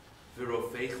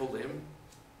 V'rofei cholim,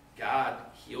 God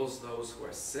heals those who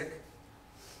are sick.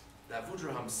 The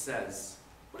Avudraham says,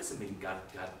 what does it mean God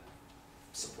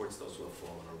supports those who have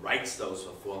fallen, or rights those who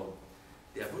have fallen?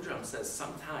 The Avudraham says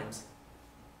sometimes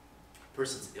a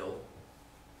person's ill,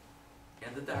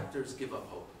 and the doctors give up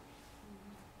hope.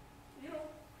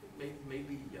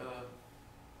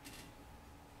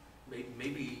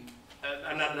 Maybe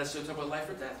I'm not necessarily talking about life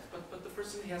or death, but the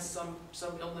person has some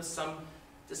illness, some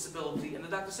disability, and the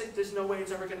doctors say there's no way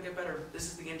it's ever going to get better.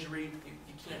 This is the injury.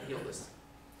 You can't heal this.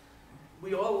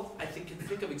 we all, I think, can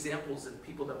think of examples of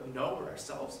people that we know or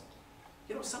ourselves.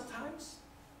 You know, sometimes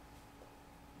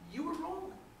you were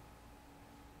wrong.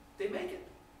 They make it.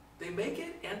 They make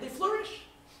it and they flourish.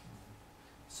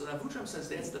 So Avudraham says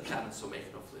that's the pshat in Somech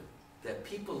Noflim. That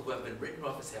people who have been written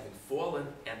off as having fallen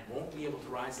and won't be able to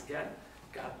rise again,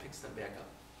 God picks them back up.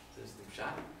 There's the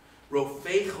pshat.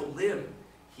 Rofei Cholim,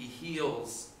 he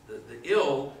heals the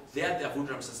ill. That the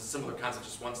Avudraham says a similar concept,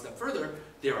 just one step further.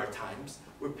 There are times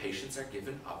where patients are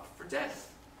given up for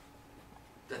death.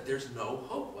 That there's no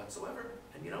hope whatsoever.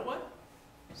 And you know what?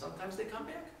 Sometimes they come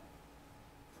back.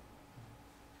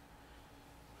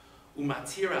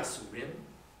 Umatir Asurim,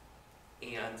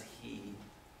 and he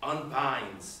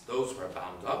unbinds those who are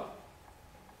bound up,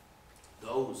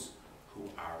 those who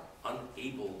are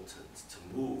unable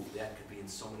to move. That could be in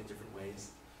so many different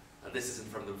ways. This isn't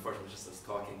from the Mepharshim, just us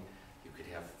talking. You could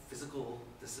have physical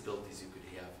disabilities, you could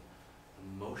have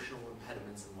emotional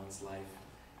impediments in one's life,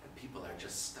 and people are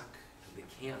just stuck and they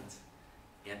can't.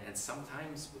 And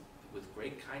sometimes with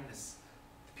great kindness,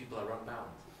 the people are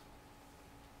unbound.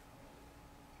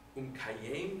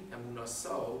 Kayem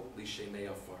emunaso l'shemei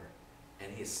afar,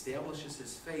 and he establishes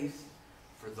his faith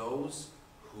for those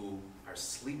who are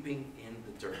sleeping in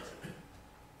the dirt.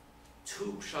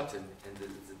 Two pshatim, and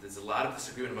there's a lot of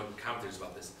disagreement among commentators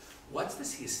about this. What's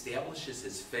this? He establishes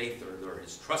his faith or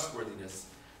his trustworthiness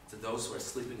to those who are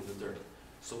sleeping in the dirt.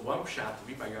 So one pshat,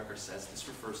 Rabbi Yakar says, this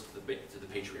refers to the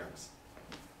patriarchs.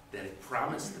 That it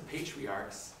promised the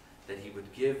patriarchs that he would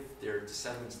give their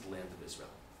descendants the land of Israel.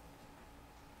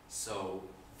 So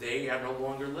they are no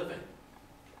longer living.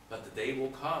 But the day will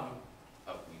come,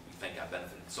 we thank God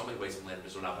benefited in so many ways from the land of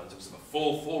Israel now, but in terms of a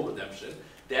full redemption,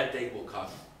 that day will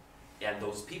come. And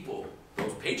those people,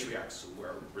 those patriarchs who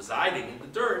are residing in the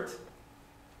dirt,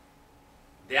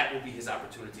 that will be his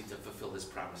opportunity to fulfill his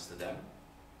promise to them.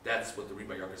 That's what the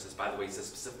Rabbi Yakar says. By the way, he says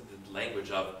specifically the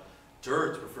language of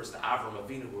dirt refers to Avram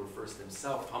Avinu, who refers to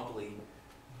himself humbly,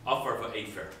 Afar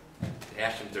va'efer,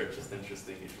 ash and dirt. Just an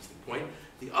interesting point.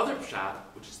 The other pshat,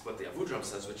 which is what the Avudraham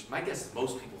says, which my guess is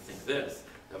most people think this.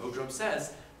 The Avudraham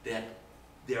says that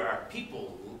there are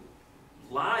people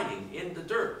lying in the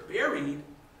dirt, buried,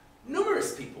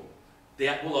 numerous people,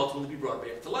 that will ultimately be brought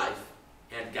back to life.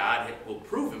 And God will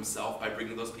prove himself by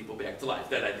bringing those people back to life.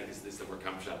 That, I think, is the more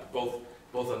common pshat.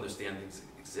 Both understandings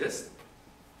exist.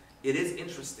 It is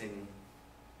interesting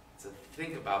to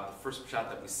think about the first pshat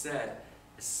that we said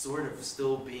as sort of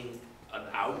still being an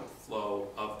outflow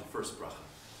of the first bracha,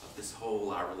 of this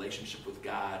whole, our relationship with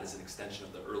God as an extension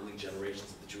of the early generations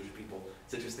of the Jewish people.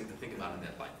 It's interesting to think about in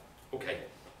that light. Okay.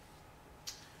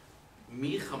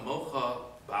 Mi chamocha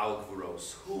Baal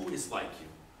Gvuros, who is like you?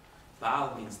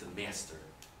 Baal means the master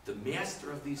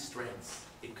of these strengths.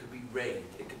 It could be rain,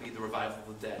 it could be the revival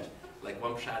of the dead. Like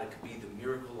one pshat, it could be the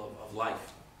miracle of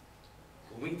life.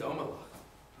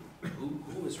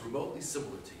 Who is remotely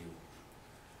similar to you?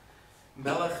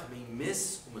 Melech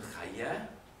mimis umechayeh,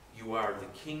 you are the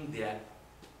king that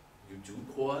you do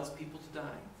cause people to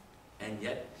die, and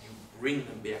yet you bring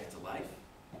them back to life.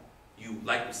 You,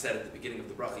 like we said at the beginning of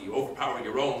the bracha, you overpower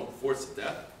your own force of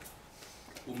death.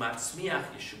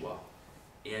 Umatzmiach Yeshua,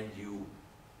 and you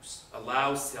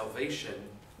allow salvation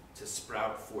to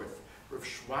sprout forth. Rav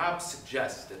Schwab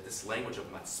suggests that this language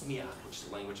of matzmiach, which is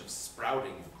the language of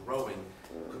sprouting and growing,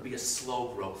 could be a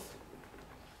slow growth.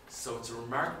 So it's a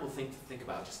remarkable thing to think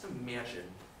about. Just imagine,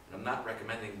 and I'm not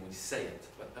recommending we say it,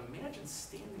 but imagine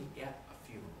standing at a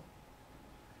funeral,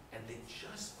 and they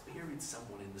just buried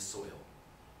someone in the soil.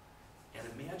 And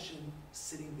imagine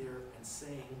sitting there and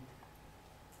saying,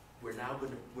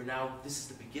 this is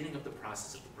the beginning of the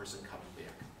process of the person coming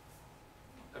back.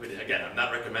 I mean, again, I'm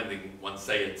not recommending one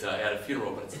say it at a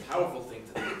funeral, but it's a powerful thing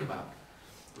to think about.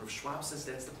 Rav Schwab says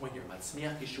that's the point here,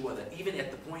 Matzmiach Yeshua, that even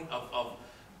at the point of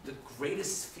the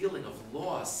greatest feeling of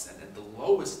loss and at the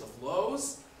lowest of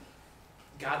lows,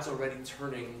 God's already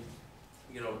turning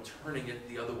it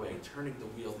the other way, turning the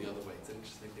wheel the other way. It's an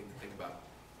interesting thing to think about.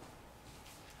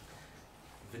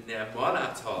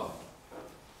 V'ne'amonata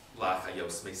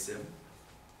lachayos mesim,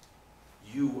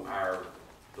 you are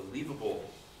believable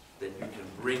that you can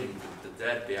bring the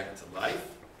dead back to life.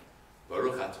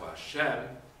 Baruch atah Hashem,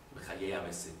 b'chayei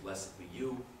hamesim, blessed be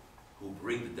you who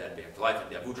bring the dead back to life. And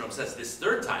the Avudraham says this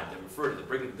third time they refer to the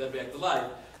bringing the dead back to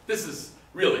life. This is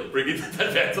really bringing the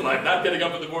dead back to life, not getting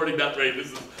up in the morning, not praying.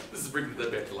 This is bringing the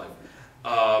dead back to life.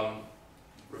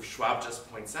 Rav Schwab just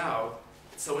points out,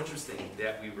 it's so interesting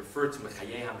that we refer to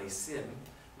Mechayei HaMesim.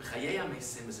 Mechayei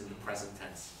HaMesim is in the present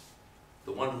tense.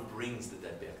 The one who brings the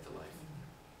dead back to life.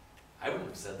 I wouldn't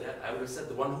have said that. I would have said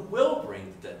the one who will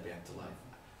bring the dead back to life.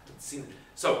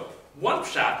 So one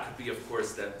shot could be, of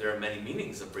course, that there are many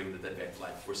meanings of bringing the dead back to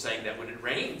life. We're saying that when it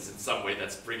rains, in some way,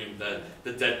 that's bringing the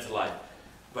dead to life.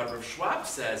 But Rav Schwab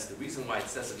says the reason why it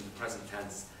says it in the present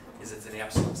tense is it's an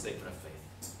absolute statement of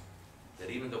faith. That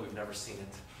even though we've never seen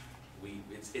it,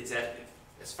 it's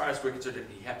as far as we're concerned, it'd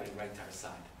be happening right to our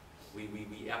side.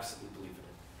 We absolutely believe in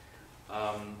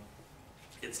it.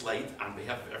 It's late. On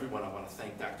behalf of everyone, I want to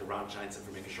thank Dr. Ron Johnson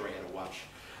for making sure I had a watch.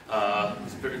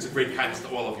 It's a great kindness to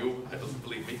all of you.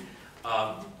 Believe me.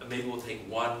 Maybe we'll take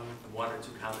one or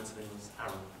two comments of English. I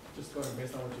don't know. Just going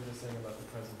based on what you were saying about the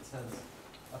present tense,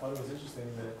 I thought it was interesting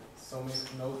that so many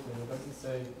notes, it doesn't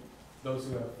say those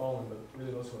who have fallen, but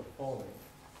really those who are falling.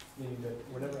 Meaning that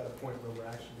we're never at a point where we're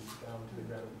actually down to the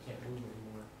ground and we can't move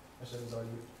anymore. Hashem is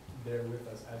already there with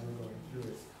us as we're going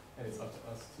through it, and it's up to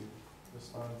us to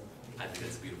respond to it. I think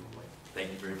that's a beautiful point.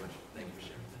 Thank you very much. Thank you for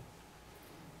sharing that.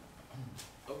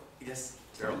 Oh, yes,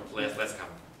 Carol, last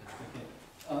comment. Okay.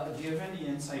 Do you have any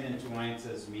insight into why it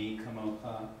says me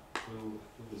kamocha, who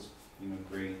was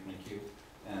great like you,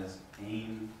 as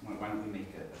aim? Why don't we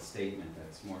make a statement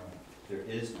that's more like there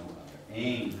is no other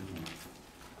aim?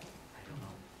 I don't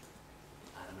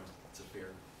know. It's a fair.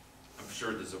 I'm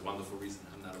sure there's a wonderful reason.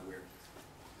 I'm not aware.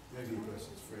 Maybe because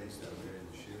it's phrased out there in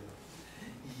the shir.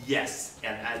 Yes,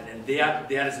 and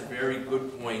that is a very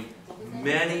good point.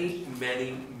 Many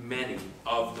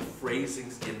of the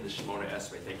phrasings in the Shemona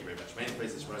Esrei, thank you very much, many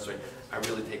phrases in the Shemona Esrei, I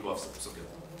really take off some good.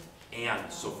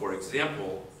 And so, for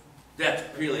example,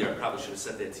 that really, I probably should have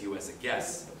said that to you as a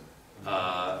guess,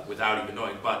 without even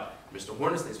knowing, but Mr.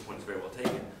 Hornstein's point is very well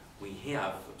taken. We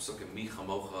have Psukim Micha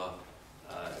Mocha,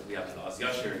 we have the Az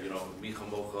Yashir, Micha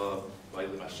Mocha,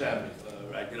 Va'ilim Hashem,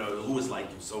 right? Who is like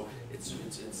you? So it's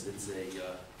a.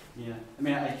 Yeah, I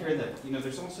mean, I hear that,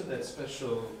 there's also that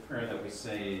special prayer that we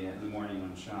say in the morning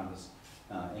on Shabbos,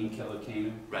 Ein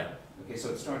Kelokenu. Right. Okay, so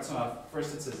it starts off,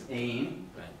 first it says Ein,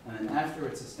 Right. and then after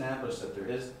it's established that there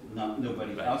is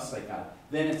nobody Right. else like God,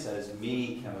 then it says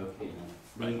Me Kelokenu,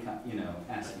 Right.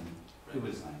 asking, Right. who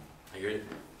is like. I hear it.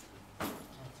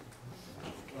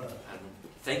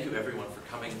 Thank you, everyone, for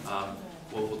coming.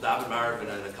 We'll daven Marv in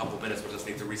a couple of minutes. We'll just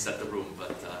need to reset the room,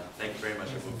 but thank you very much,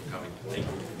 everyone, for coming. Thank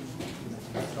you.